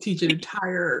 Teach an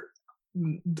entire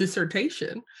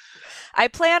dissertation. I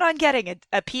plan on getting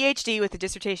a PhD with a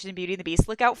dissertation in Beauty and the Beast.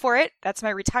 Look out for it. That's my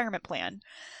retirement plan.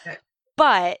 Okay.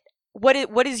 But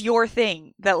what is your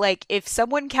thing that, like, if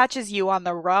someone catches you on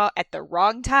at the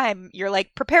wrong time, you're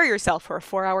like, prepare yourself for a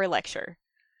 4-hour lecture?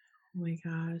 Oh my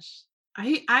gosh.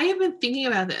 I have been thinking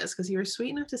about this because you were sweet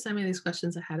enough to send me these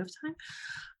questions ahead of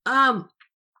time.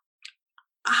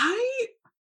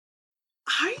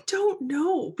 I don't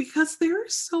know, because there are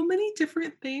so many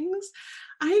different things.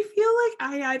 I feel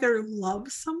like I either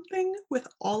love something with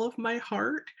all of my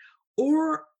heart,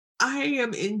 or I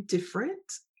am indifferent,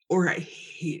 or I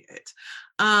hate it.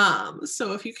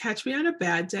 So if you catch me on a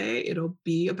bad day, it'll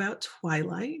be about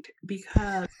Twilight,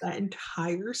 because that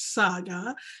entire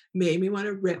saga made me want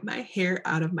to rip my hair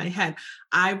out of my head.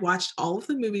 I watched all of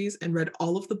the movies and read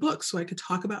all of the books so I could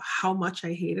talk about how much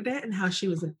I hated it and how she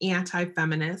was an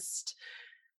anti-feminist.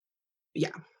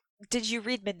 Yeah. Did you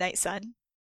read Midnight Sun?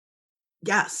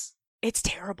 Yes. It's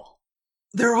terrible.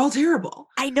 They're all terrible.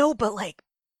 I know, but like,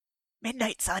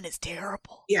 Midnight Sun is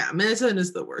terrible. Yeah, Midnight Sun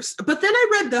is the worst. But then I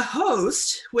read The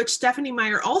Host, which Stephenie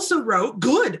Meyer also wrote.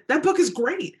 Good. That book is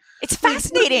great. It's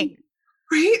fascinating.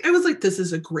 Right? I was like, this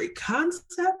is a great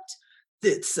concept.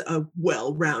 It's a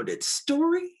well-rounded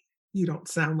story. You don't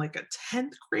sound like a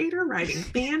 10th grader writing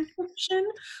fan fiction.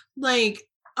 Like,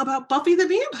 about Buffy the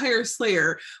Vampire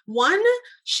Slayer. One,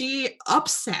 she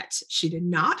upset. She did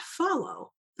not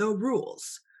follow the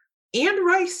rules. Anne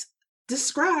Rice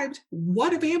described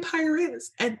what a vampire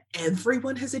is, and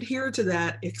everyone has adhered to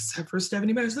that except for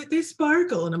Stephenie Meyer. She's like, they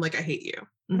sparkle. And I'm like, I hate you.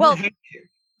 Well, I hate you.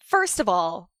 First of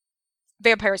all,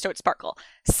 vampires don't sparkle.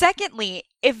 Secondly,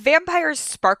 if vampires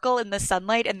sparkle in the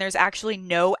sunlight and there's actually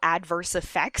no adverse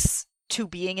effects to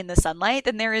being in the sunlight,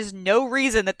 then there is no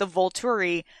reason that the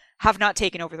Volturi have not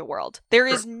taken over the world. There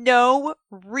is no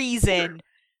reason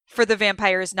for the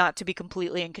vampires not to be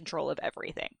completely in control of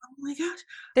everything. Oh my gosh.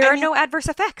 There are no adverse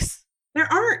effects. There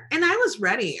aren't. And I was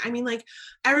ready. I mean, like,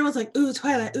 everyone's like, ooh,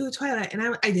 Twilight, ooh, Twilight.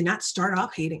 And I did not start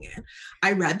off hating it.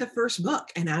 I read the first book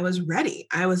and I was ready.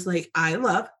 I was like, I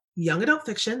love young adult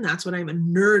fiction. That's what I'm a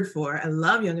nerd for. I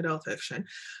love young adult fiction.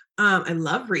 I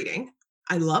love reading.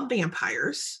 I love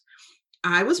vampires.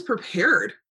 I was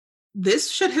prepared.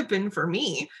 This should have been for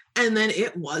me. And then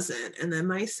it wasn't. And then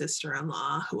my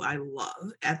sister-in-law, who I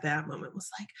love at that moment, was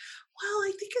like, well,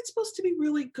 I think it's supposed to be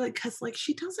really good because, like,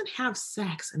 she doesn't have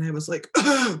sex. And I was like,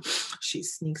 ugh. She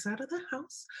sneaks out of the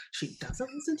house. She doesn't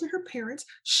listen to her parents.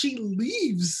 She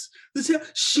leaves the town.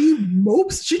 She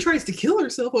mopes. She tries to kill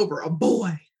herself over a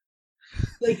boy.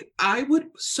 Like, I would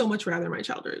so much rather my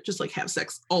child just like have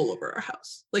sex all over our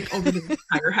house, like over the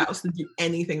entire house, than do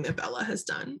anything that Bella has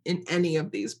done in any of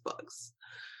these books.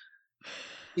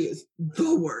 She is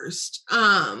the worst.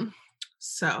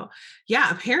 So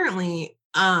yeah, apparently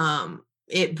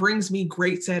it brings me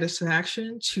great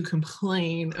satisfaction to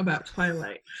complain about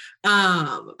Twilight.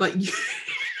 But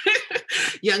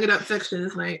young adult fiction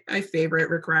is my favorite.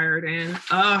 Rick Riordan.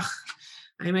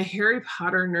 I'm a Harry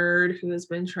Potter nerd who has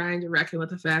been trying to reckon with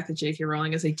the fact that J.K.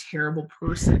 Rowling is a terrible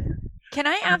person. Can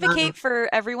I advocate for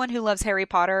everyone who loves Harry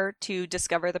Potter to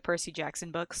discover the Percy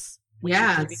Jackson books, which you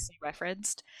previously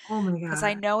referenced? Oh my god! Because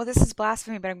I know this is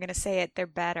blasphemy, but I'm going to say it. They're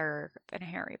better than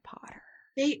Harry Potter.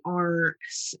 They are.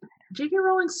 J.K.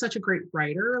 Rowling's such a great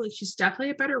writer. Like, she's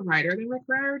definitely a better writer than Rick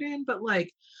Riordan. But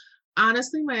like,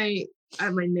 honestly, my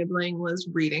nibbling was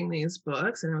reading these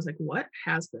books, and I was like, what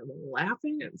has them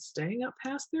laughing and staying up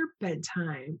past their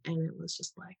bedtime? And it was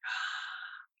just like,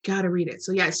 gotta read it.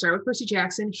 So yeah, I started with Percy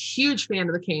Jackson. Huge fan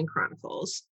of the Kane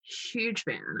Chronicles. Huge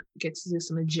fan. Get to do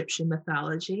some Egyptian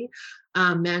mythology.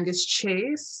 Mangus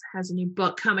Chase has a new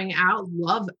book coming out.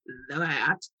 Love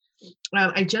that.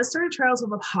 I just started Trials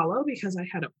of Apollo because I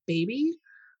had a baby.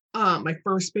 My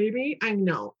first baby. I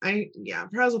know.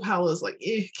 Trials of Apollo is like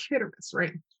hit or miss,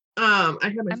 right? I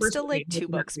had my I'm first still like baby. 2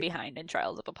 books behind in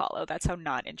Trials of Apollo. That's how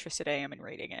not interested I am in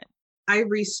reading it. I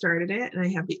restarted it and I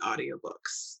have the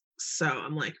audiobooks. So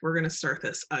I'm like, we're gonna start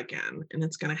this again and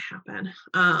it's gonna happen.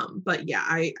 But yeah,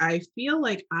 I feel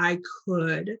like I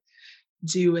could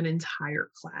do an entire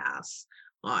class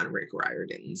on Rick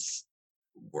Riordan's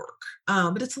work.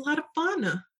 But it's a lot of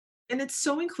fun and it's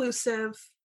so inclusive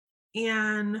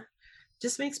and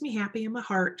just makes me happy in my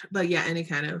heart. But yeah, any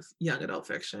kind of young adult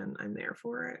fiction, I'm there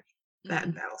for it. That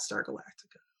and Battlestar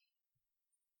Galactica.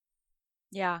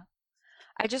 Yeah.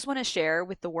 I just want to share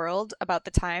with the world about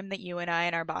the time that you and I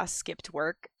and our boss skipped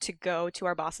work to go to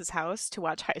our boss's house to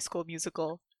watch High School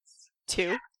Musical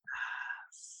 2.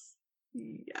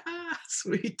 Yes,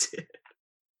 we did.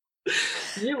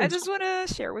 I just want to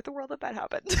share with the world that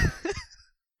happened.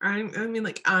 I mean,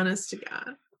 like, honest to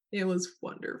God, it was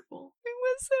wonderful. It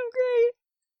was so great.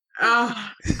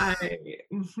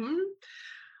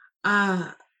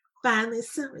 Finally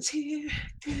summer's here.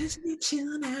 Good to be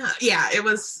chilling out. Yeah, it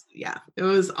was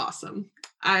awesome.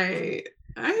 I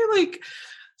like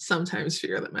sometimes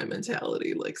fear that my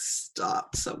mentality like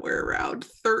stopped somewhere around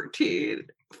 13,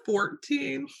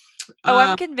 14.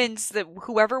 I'm convinced that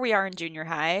whoever we are in junior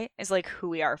high is like who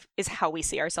we are, is how we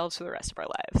see ourselves for the rest of our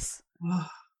lives. Yeah.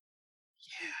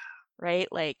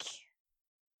 Right? Like,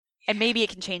 and maybe it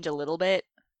can change a little bit,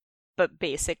 but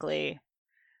basically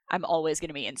I'm always going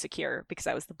to be insecure because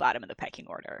I was the bottom of the pecking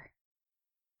order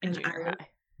in junior high.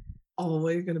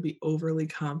 Always going to be overly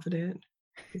confident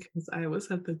because I was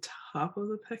at the top of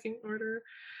the pecking order,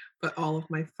 but all of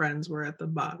my friends were at the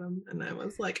bottom, and I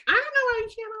was like, I don't know why I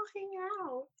can't all hang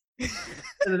out.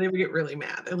 And then they would get really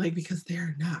mad. They're like, because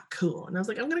they're not cool. And I was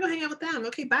like, I'm gonna go hang out with them.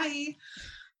 Okay, bye.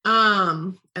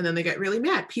 And then they get really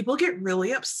mad. People get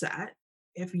really upset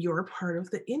if you're part of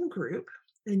the in group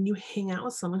and you hang out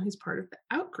with someone who's part of the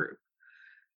out group.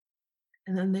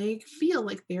 And then they feel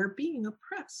like they're being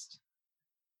oppressed.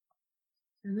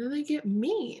 And then they get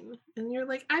mean. And you're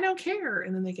like, I don't care.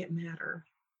 And then they get madder.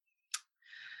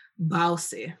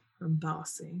 Bossy. I'm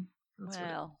bossy.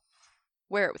 Well,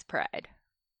 wear it with pride.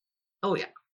 Oh, yeah.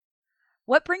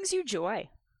 What brings you joy?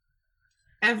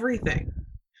 Everything.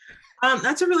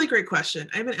 That's a really great question.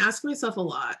 I've been asking myself a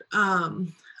lot.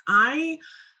 I'm a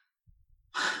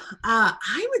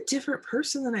different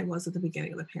person than I was at the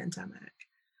beginning of the pandemic.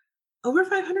 Over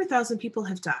 500,000 people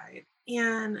have died.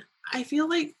 And I feel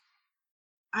like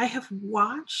I have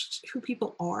watched who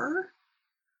people are,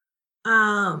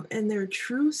 and their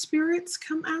true spirits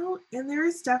come out, and there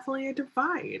is definitely a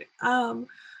divide.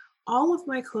 All of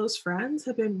my close friends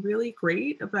have been really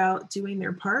great about doing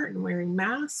their part and wearing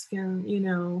masks and,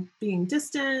 being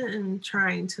distant and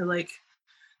trying to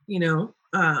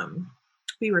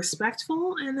be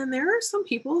respectful. And then there are some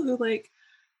people who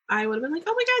I would have been like,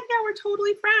 oh my God, yeah, we're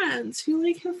totally friends,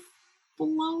 who have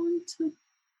flown to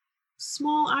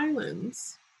small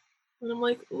islands. And I'm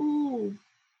like, ooh,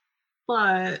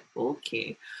 but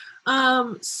okay.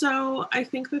 So I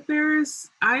think that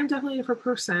I am definitely a different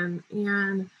person,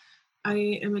 and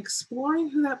I am exploring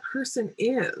who that person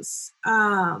is.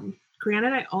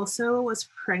 Granted, I also was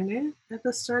pregnant at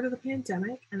the start of the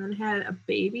pandemic and then had a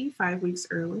baby 5 weeks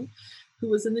early who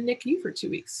was in the NICU for 2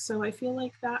 weeks. So I feel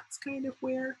like that's kind of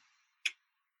where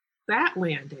that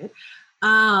landed.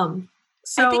 So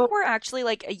I think we're actually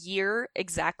like a year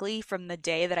exactly from the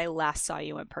day that I last saw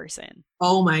you in person.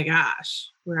 Oh my gosh,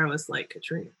 where I was like,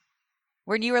 Katrina.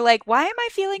 When you were like, why am I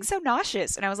feeling so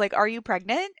nauseous? And I was like, are you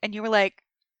pregnant? And you were like,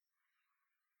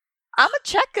 I'm gonna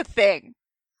check a thing.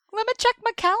 Let me check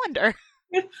my calendar.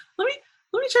 Let me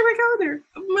check my calendar.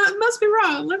 Must be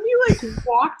wrong. Let me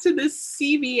walk to this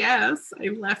CVS. I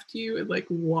left you and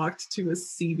walked to a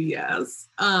CVS.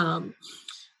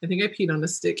 I think I peed on a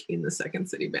stick in the Second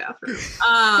City bathroom.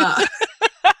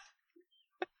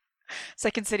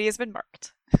 Second City has been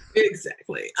marked.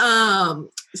 Exactly.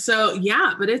 So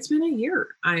yeah, but it's been a year.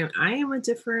 I am a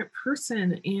different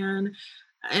person, and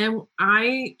And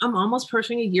I am almost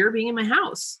approaching a year being in my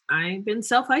house. I've been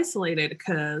self-isolated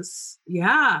because,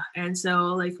 yeah. And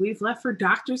so, like, we've left for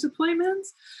doctor's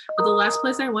appointments, but the last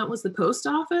place I went was the post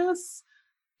office.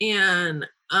 And,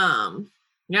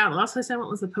 yeah, the last place I went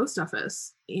was the post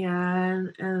office.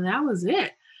 And that was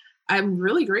it. I'm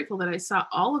really grateful that I saw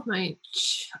all of my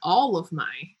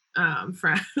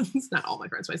friends, not all my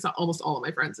friends, but I saw almost all of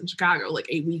my friends in Chicago like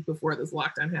a week before this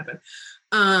lockdown happened,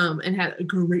 and had a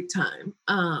great time.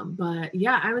 But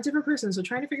yeah, I'm a different person. So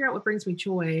trying to figure out what brings me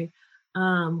joy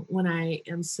when I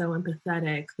am so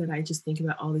empathetic that I just think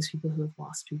about all these people who have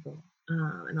lost people,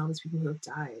 and all these people who have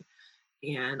died,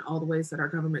 and all the ways that our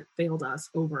government failed us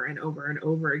over and over and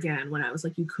over again, when I was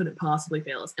like, you couldn't possibly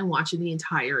fail us, and watching the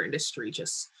entire industry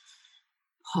just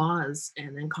pause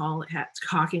and then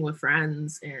talking with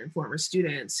friends and former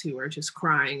students who are just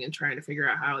crying and trying to figure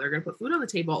out how they're going to put food on the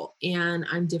table. And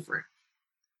I'm different.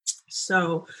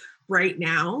 So right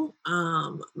now,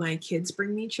 my kids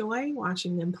bring me joy.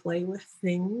 Watching them play with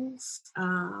things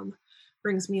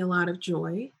brings me a lot of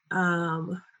joy.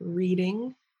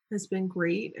 Reading has been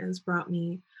great. It has brought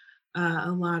me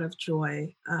a lot of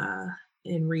joy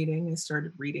in reading. I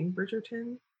started reading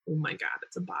Bridgerton. Oh my God,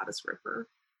 it's a bodice ripper.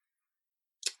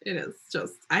 It is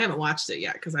just, I haven't watched it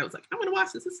yet because I was like, I'm gonna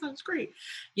watch this. This sounds great.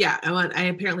 Yeah, I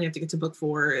apparently have to get to book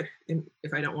 4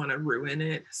 if I don't want to ruin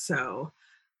it. So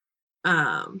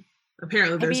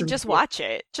apparently I there's mean, just watch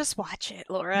it. Just watch it,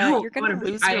 Laura. No, You're gonna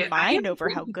lose your mind over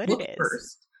how good it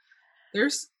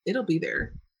is. It'll be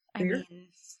there. I mean,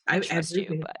 I trust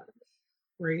you, but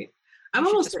right. I'm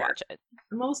almost there. Watch it.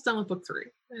 I'm almost done with book 3.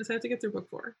 I just have to get through book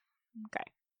 4. Okay.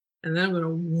 And then I'm gonna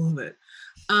love it.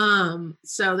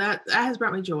 So that has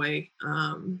brought me joy.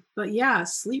 But yeah,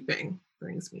 sleeping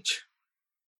brings me joy.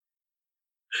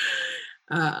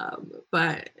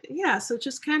 But yeah, so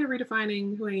just kind of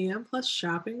redefining who I am. Plus,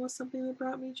 shopping was something that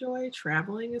brought me joy.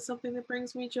 Traveling is something that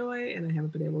brings me joy, and I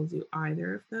haven't been able to do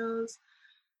either of those.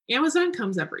 Amazon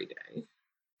comes every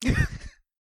day.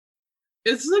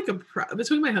 It's like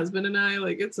between my husband and I,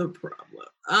 like, it's a problem.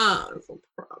 It's a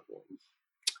problem.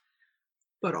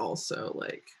 But also,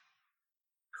 like,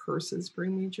 purses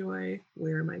bring me joy.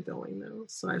 Where am I going though?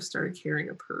 So I've started carrying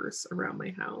a purse around my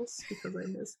house because I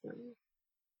miss them.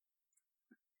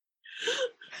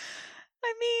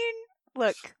 I mean,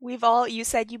 look, you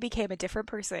said you became a different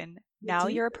person. Now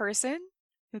you're a person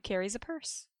who carries a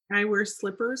purse. I wear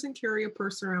slippers and carry a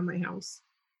purse around my house.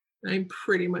 I'm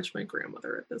pretty much my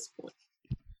grandmother at this point.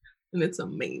 And it's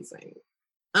amazing.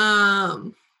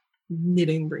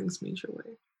 Knitting brings me joy.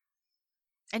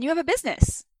 And you have a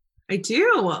business. I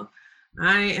do.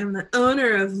 I am the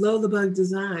owner of Lullabug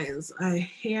Designs. I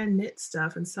hand knit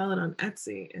stuff and sell it on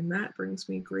Etsy, and that brings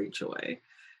me great joy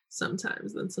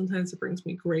sometimes. And sometimes it brings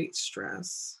me great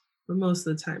stress, but most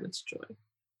of the time it's joy.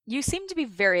 You seem to be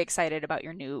very excited about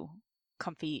your new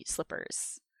comfy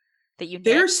slippers that you knit.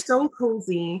 They're so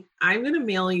cozy. I'm going to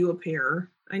mail you a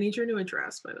pair. I need your new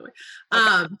address, by the way.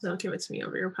 Okay. Don't give it to me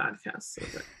over your podcast so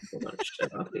that people don't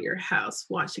show up at your house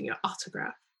watching your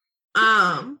autograph.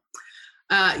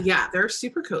 Yeah, they're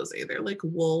super cozy. They're like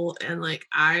wool, and like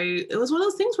it was one of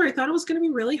those things where I thought it was going to be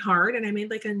really hard, and I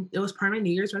made it was part of my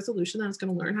New Year's resolution that I was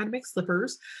going to learn how to make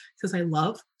slippers because I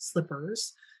love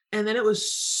slippers. And then it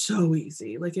was so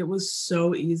easy. Like, it was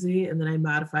so easy. And then I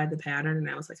modified the pattern and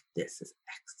I was like, this is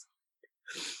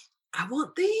excellent. I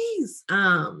want these.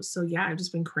 So yeah, I've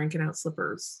just been cranking out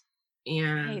slippers,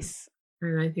 and nice.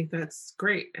 And I think that's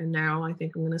great. And now I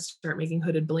think I'm going to start making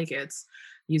hooded blankets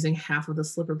using half of the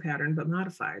slipper pattern, but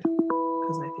modified,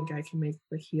 because I think I can make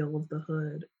the heel of the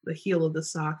hood, the heel of the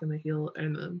sock, and the heel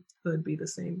and the hood be the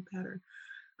same pattern.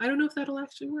 I don't know if that'll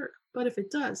actually work, but if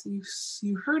it does,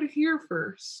 you heard it here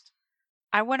first.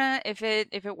 I wanna, if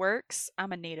it works, I'm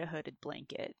gonna need a hooded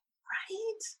blanket.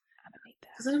 Right? I'm gonna need that.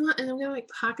 Because I'm gonna make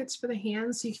pockets for the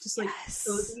hands so you can just like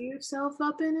cozy yourself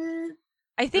up in it.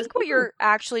 I think what you're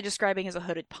actually describing is a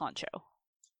hooded poncho.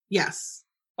 Yes.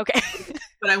 Okay.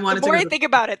 But I want the more I think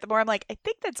about it, the more I'm like, I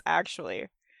think that's actually.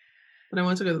 But I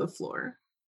want to go to the floor.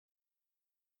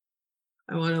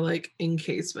 I want to like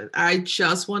encasement. I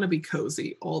just want to be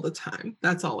cozy all the time.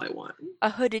 That's all I want. A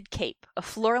hooded cape, a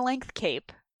floor-length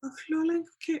cape. A floor-length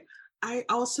cape. I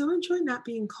also enjoy not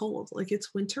being cold. Like,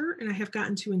 it's winter, and I have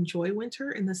gotten to enjoy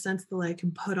winter in the sense that I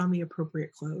can put on the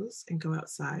appropriate clothes and go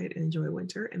outside and enjoy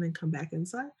winter and then come back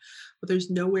inside. But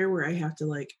there's nowhere where I have to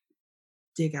like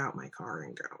dig out my car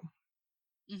and go.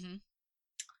 Mm-hmm.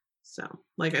 So,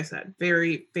 like I said,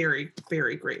 very, very,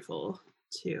 very grateful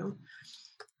to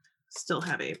still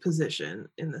have a position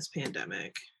in this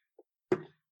pandemic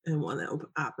and one that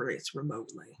operates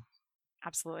remotely.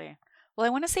 Absolutely. Well,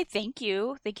 I want to say thank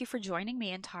you. Thank you for joining me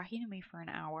and talking to me for an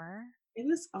hour. It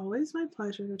is always my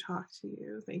pleasure to talk to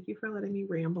you. Thank you for letting me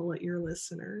ramble at your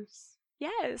listeners.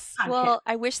 Yes. Okay. Well,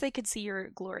 I wish they could see your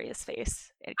glorious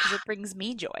face because it brings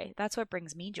me joy. That's what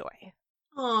brings me joy.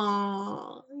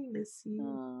 Oh, I miss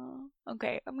you. Aw.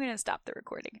 Okay, I'm going to stop the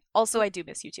recording. Also, I do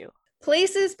miss you too.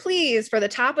 Places, please, for the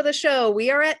top of the show.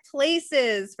 We are at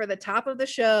Places for the top of the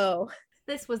show.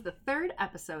 This was the third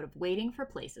episode of Waiting for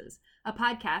Places, a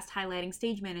podcast highlighting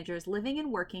stage managers living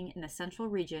and working in the central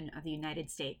region of the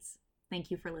United States. Thank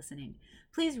you for listening.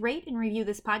 Please rate and review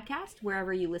this podcast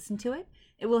wherever you listen to it.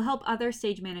 It will help other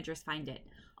stage managers find it.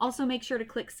 Also, make sure to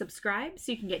click subscribe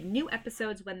so you can get new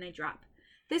episodes when they drop.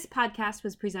 This podcast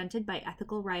was presented by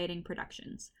Ethical Rioting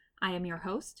Productions. I am your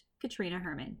host, Katrina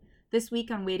Herman. This week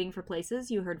on Waiting for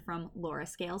Places, you heard from Laura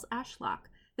Scales Ashlock.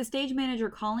 The stage manager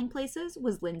calling Places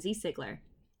was Lindsay Sigler.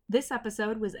 This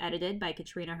episode was edited by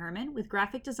Katrina Herman with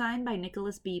graphic design by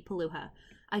Nicholas B. Paluha.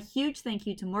 A huge thank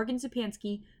you to Morgan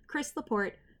Zupansky, Chris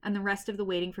Laporte, and the rest of the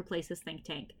Waiting for Places think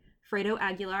tank. Fredo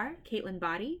Aguilar, Caitlin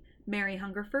Body, Mary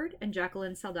Hungerford, and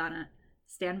Jacqueline Saldana.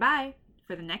 Stand by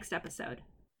for the next episode.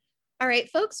 All right,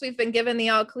 folks, we've been given the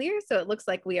all clear, so it looks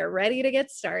like we are ready to get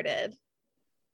started.